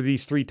fails either of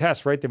these three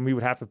tests, right, then we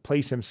would have to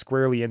place him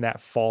squarely in that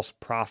false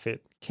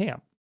prophet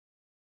camp.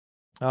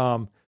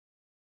 I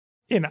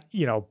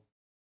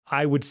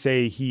would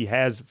say he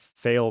has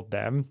failed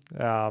them,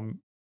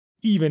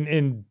 even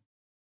in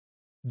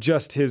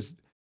just his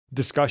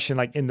discussion,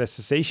 like in the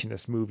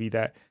cessationist movie,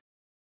 that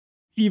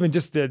even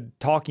just the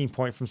talking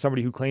point from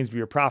somebody who claims to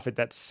be a prophet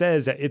that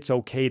says that it's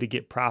okay to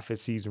get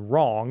prophecies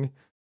wrong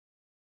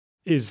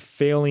is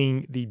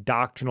failing the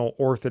doctrinal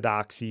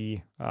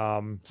orthodoxy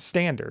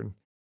standard,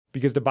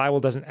 because the Bible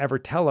doesn't ever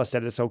tell us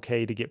that it's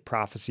okay to get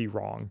prophecy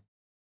wrong.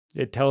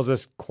 It tells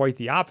us quite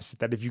the opposite,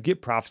 that if you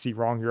get prophecy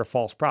wrong, you're a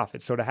false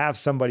prophet. So to have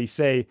somebody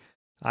say,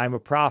 I'm a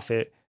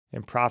prophet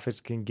and prophets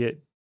can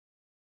get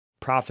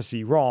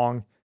prophecy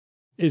wrong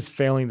is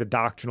failing the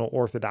doctrinal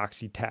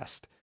orthodoxy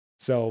test.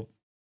 So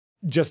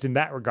just in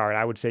that regard,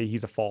 I would say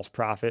he's a false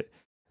prophet,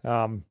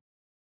 and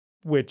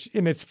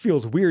it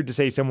feels weird to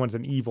say someone's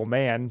an evil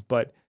man,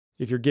 but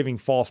if you're giving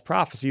false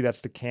prophecy,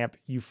 that's the camp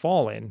you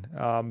fall in.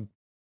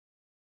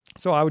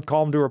 So I would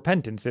call him to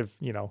repentance if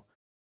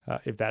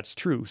that's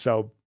true.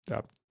 So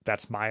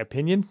that's my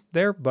opinion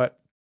there. But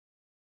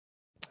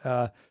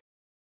I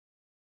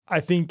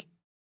think,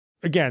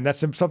 again,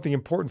 that's something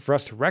important for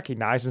us to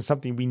recognize, and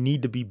something we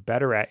need to be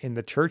better at in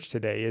the church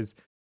today is,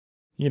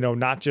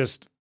 not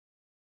just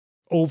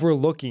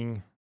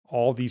overlooking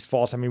all these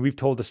false. I mean, we've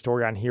told the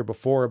story on here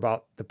before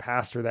about the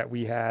pastor that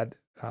we had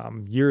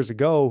years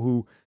ago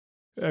who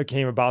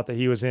came about that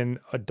he was in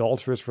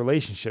adulterous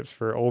relationships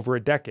for over a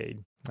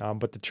decade.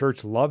 But the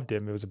church loved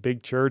him. It was a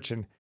big church.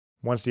 And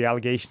once the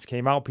allegations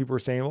came out, people were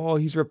saying, oh,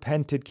 he's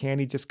repented. Can't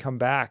he just come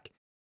back?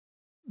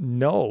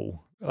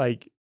 No,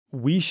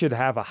 we should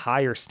have a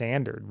higher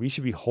standard. We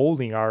should be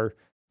holding our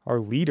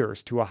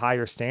leaders to a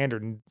higher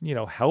standard and,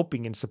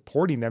 helping and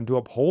supporting them to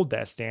uphold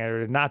that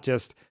standard, and not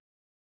just,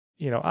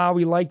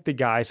 we like the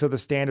guy, so the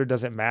standard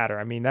doesn't matter.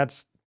 I mean,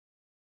 that's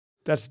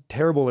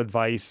terrible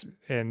advice,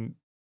 and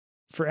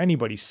for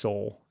anybody's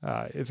soul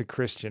as a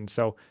Christian.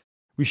 So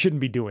we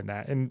shouldn't be doing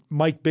that. And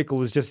Mike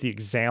Bickle is just the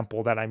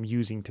example that I'm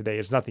using today.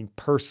 It's nothing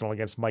personal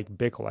against Mike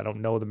Bickle. I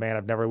don't know the man.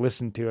 I've never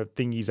listened to a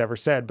thing he's ever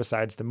said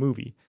besides the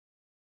movie.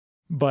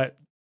 But,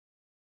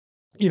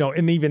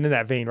 and even in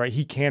that vein, right,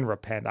 he can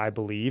repent, I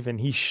believe, and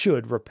he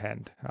should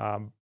repent.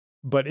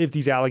 But if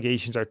these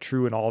allegations are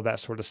true and all that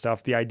sort of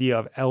stuff, the idea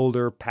of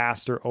elder,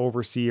 pastor,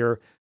 overseer,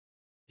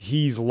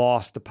 he's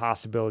lost the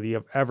possibility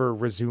of ever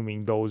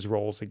resuming those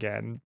roles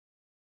again.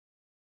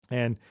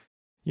 And,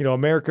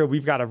 America,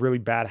 we've got a really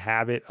bad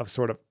habit of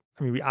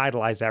we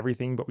idolize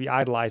everything, but we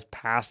idolize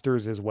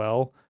pastors as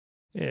well.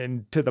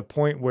 And to the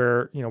point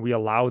where, we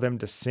allow them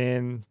to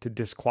sin, to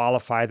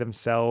disqualify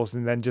themselves,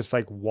 and then just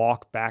like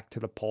walk back to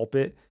the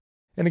pulpit.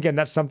 And again,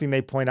 that's something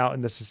they point out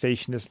in the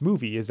cessationist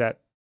movie, is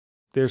that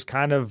there's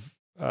kind of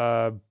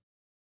a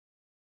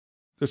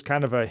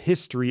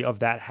history of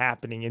that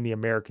happening in the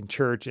American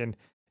church, and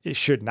it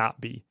should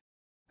not be.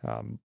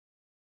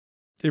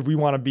 If we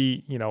want to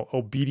be,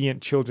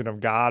 obedient children of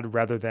God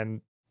rather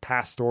than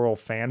pastoral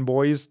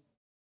fanboys,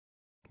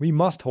 we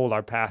must hold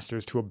our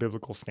pastors to a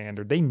biblical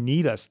standard. They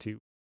need us to,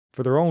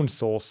 for their own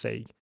soul's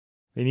sake.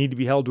 They need to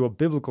be held to a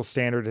biblical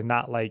standard and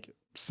not like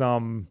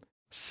some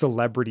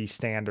celebrity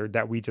standard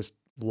that we just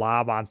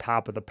lob on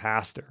top of the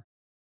pastor.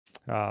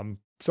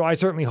 So I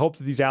certainly hope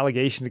that these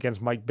allegations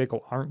against Mike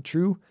Bickle aren't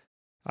true.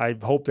 I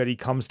hope that he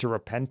comes to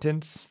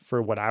repentance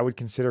for what I would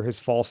consider his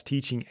false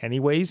teaching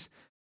anyways,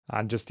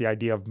 on just the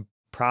idea of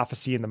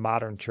prophecy in the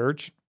modern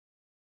church.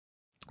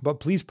 But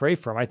please pray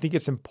for him. I think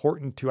it's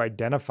important to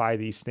identify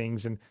these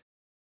things and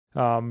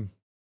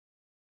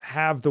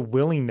have the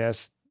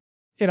willingness,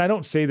 and I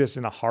don't say this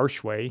in a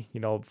harsh way,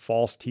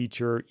 false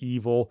teacher,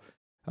 evil.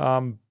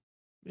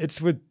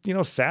 It's with,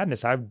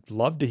 sadness. I'd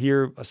love to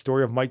hear a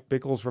story of Mike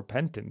Bickle's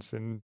repentance.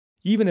 And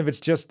even if it's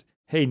just,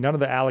 hey, none of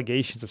the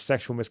allegations of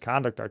sexual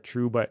misconduct are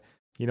true, but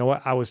you know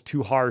what? I was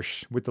too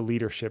harsh with the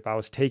leadership. I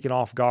was taken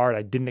off guard.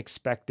 I didn't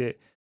expect it.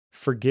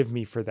 Forgive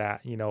me for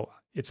that.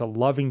 It's a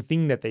loving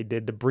thing that they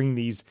did to bring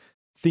these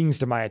things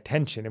to my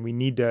attention, and we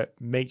need to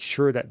make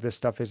sure that this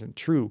stuff isn't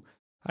true.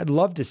 I'd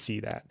love to see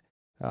that.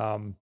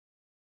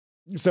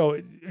 So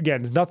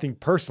again, there's nothing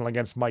personal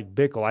against Mike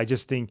Bickle. I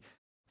just think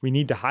we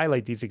need to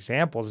highlight these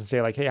examples and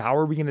say like, hey, how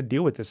are we going to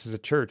deal with this as a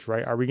church,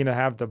 right? Are we going to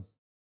have the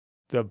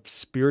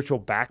spiritual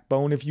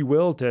backbone, if you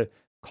will, to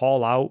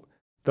call out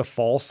the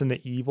false and the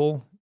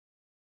evil,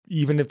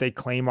 even if they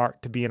claim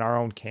to be in our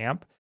own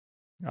camp?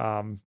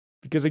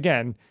 Because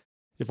again,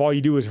 if all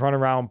you do is run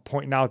around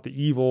pointing out the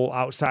evil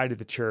outside of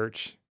the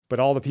church, but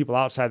all the people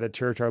outside the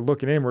church are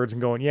looking inwards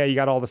and going, yeah, you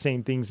got all the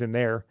same things in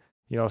there,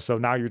 so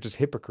now you're just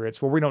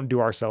hypocrites. Well, we don't do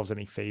ourselves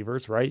any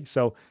favors, right?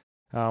 So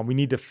we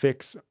need to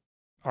fix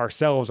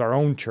ourselves, our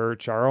own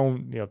church, our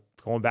own,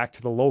 going back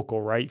to the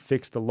local, right?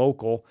 Fix the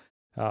local,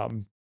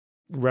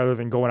 rather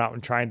than going out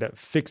and trying to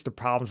fix the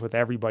problems with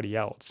everybody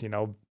else.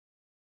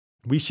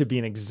 We should be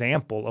an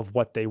example of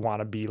what they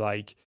want to be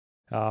like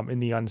in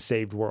the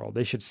unsaved world.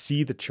 They should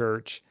see the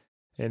church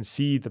and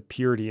see the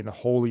purity and the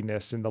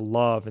holiness and the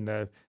love and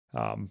the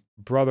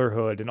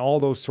brotherhood and all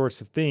those sorts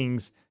of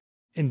things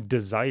and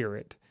desire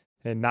it,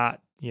 and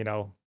not,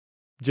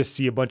 just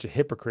see a bunch of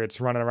hypocrites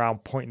running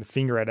around pointing the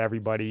finger at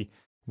everybody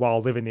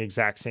while living the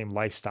exact same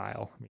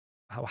lifestyle. I mean,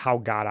 how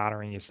God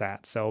honoring is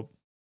that? So,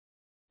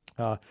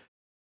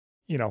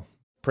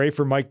 pray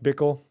for Mike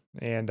Bickle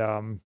and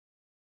I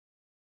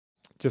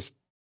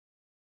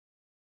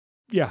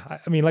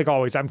mean, like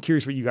always, I'm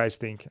curious what you guys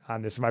think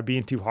on this. Am I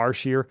being too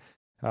harsh here?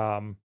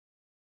 I'd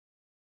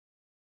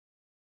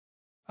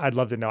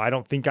love to know. I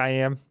don't think I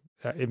am.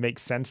 It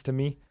makes sense to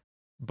me,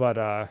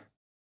 but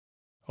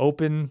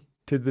open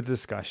to the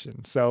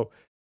discussion. So,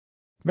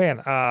 man,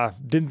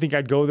 didn't think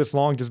I'd go this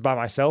long just by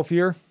myself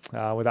here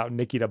without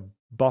Nikki to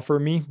buffer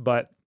me,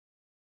 but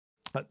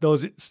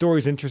those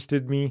stories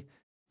interested me.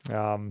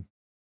 I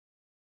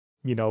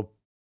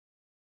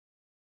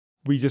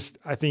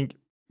think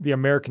the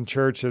American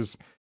church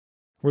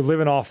we're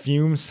living off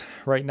fumes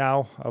right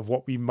now of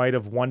what we might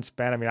have once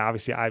been. I mean,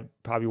 obviously I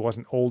probably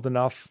wasn't old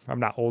enough. I'm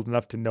not old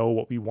enough to know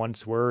what we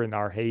once were in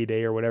our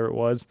heyday or whatever it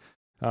was.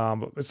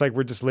 But it's like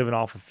we're just living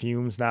off of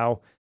fumes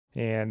now.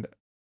 And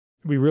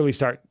we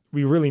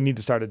really need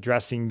to start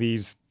addressing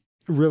these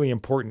really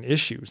important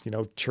issues.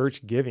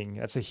 Church giving,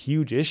 that's a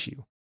huge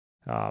issue.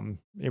 And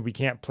we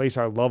can't place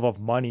our love of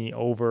money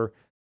over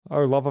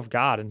our love of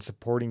God and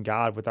supporting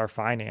God with our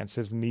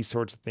finances and these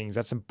sorts of things.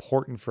 That's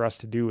important for us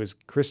to do as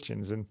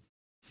Christians. And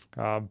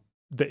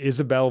the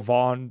Isabel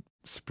Vaughn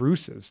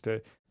spruces,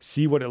 to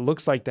see what it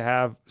looks like to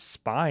have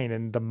spine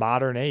in the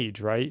modern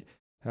age, right?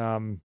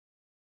 To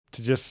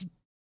just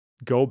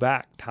go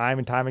back time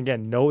and time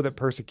again, know that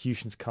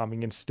persecution's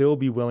coming and still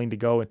be willing to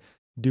go and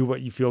do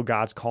what you feel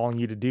God's calling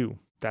you to do.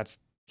 That's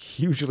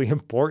hugely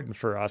important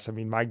for us. I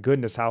mean, my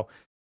goodness,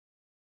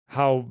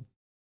 how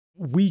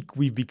weak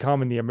we've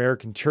become in the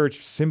American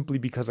church simply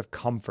because of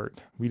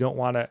comfort. We don't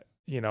want to,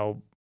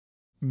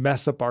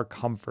 mess up our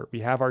comfort. We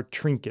have our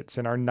trinkets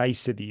and our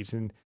niceties,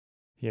 and,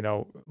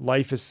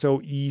 life is so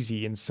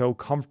easy and so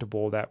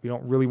comfortable that we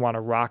don't really want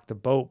to rock the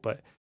boat,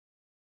 but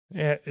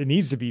it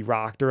needs to be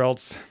rocked, or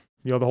else,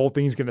 the whole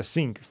thing's going to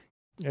sink.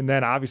 And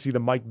then obviously the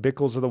Mike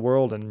Bickles of the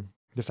world, and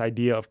this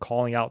idea of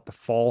calling out the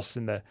false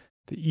and the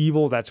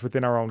evil that's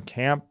within our own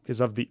camp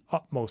is of the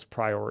utmost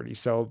priority.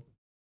 So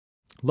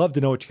love to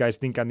know what you guys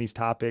think on these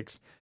topics.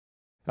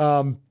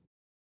 Didn't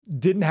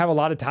have a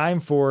lot of time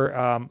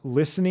for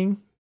listening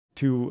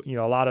to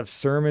a lot of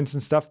sermons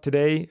and stuff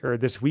today or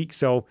this week.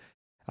 So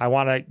I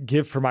want to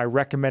give for my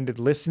recommended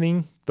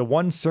listening the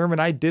one sermon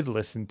I did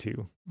listen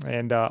to,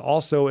 and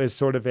also as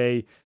sort of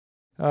a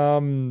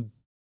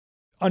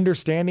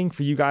understanding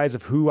for you guys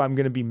of who I'm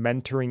going to be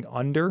mentoring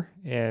under.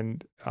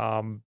 And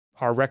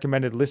our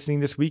recommended listening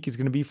this week is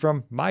going to be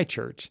from my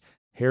church,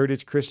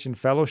 Heritage Christian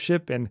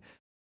Fellowship, and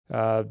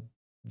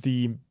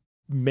the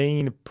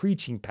main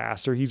preaching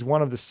pastor. He's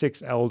one of the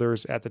 6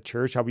 elders at the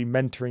church. I'll be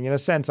mentoring, in a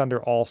sense,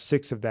 under all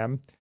 6 of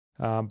them,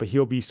 but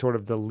he'll be sort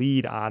of the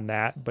lead on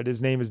that. But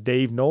his name is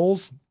Dave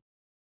Knowles,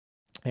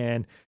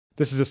 and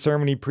this is a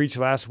sermon he preached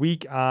last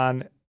week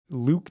on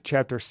Luke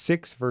chapter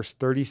 6, verse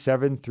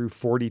 37 through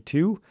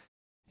 42.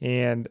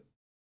 And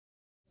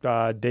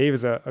Dave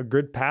is a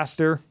good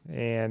pastor,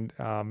 and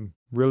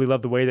really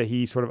love the way that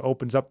he sort of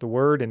opens up the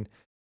word and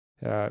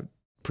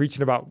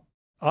preaching about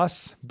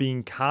us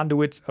being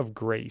conduits of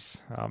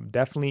grace.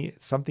 Definitely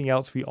something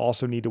else we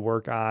also need to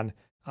work on.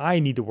 I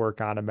need to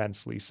work on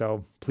immensely.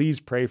 So please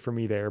pray for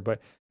me there.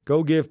 But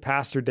go give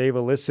Pastor Dave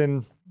a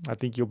listen. I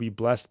think you'll be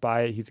blessed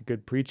by it. He's a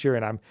good preacher,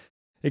 and I'm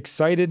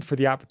excited for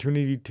the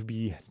opportunity to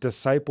be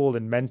discipled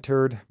and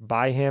mentored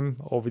by him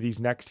over these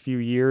next few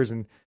years.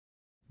 And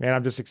man,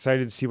 I'm just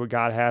excited to see what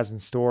God has in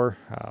store.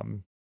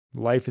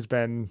 Life has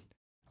been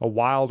a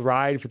wild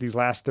ride for these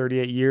last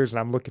 38 years, and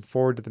I'm looking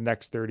forward to the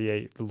next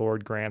 38, the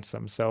Lord grants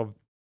them. So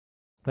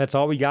that's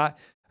all we got.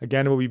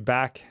 Again, we'll be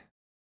back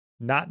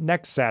not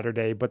next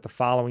Saturday, but the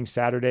following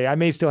Saturday. I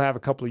may still have a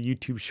couple of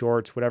YouTube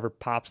shorts, whatever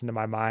pops into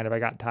my mind if I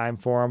got time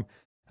for them.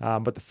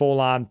 But the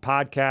full-on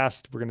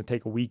podcast, we're going to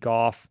take a week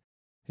off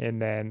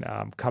and then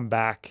come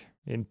back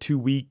in 2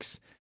 weeks,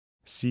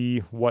 see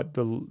what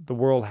the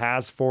world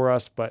has for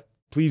us. But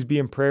please be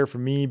in prayer for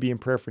me, be in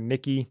prayer for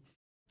Nikki.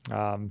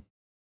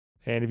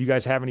 And if you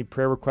guys have any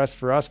prayer requests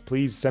for us,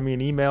 please send me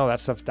an email. That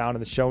stuff's down in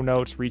the show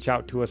notes. Reach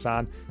out to us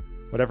on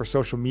whatever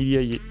social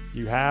media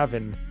you have,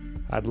 and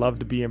I'd love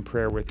to be in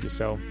prayer with you.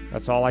 So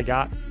that's all I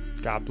got.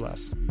 God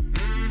bless.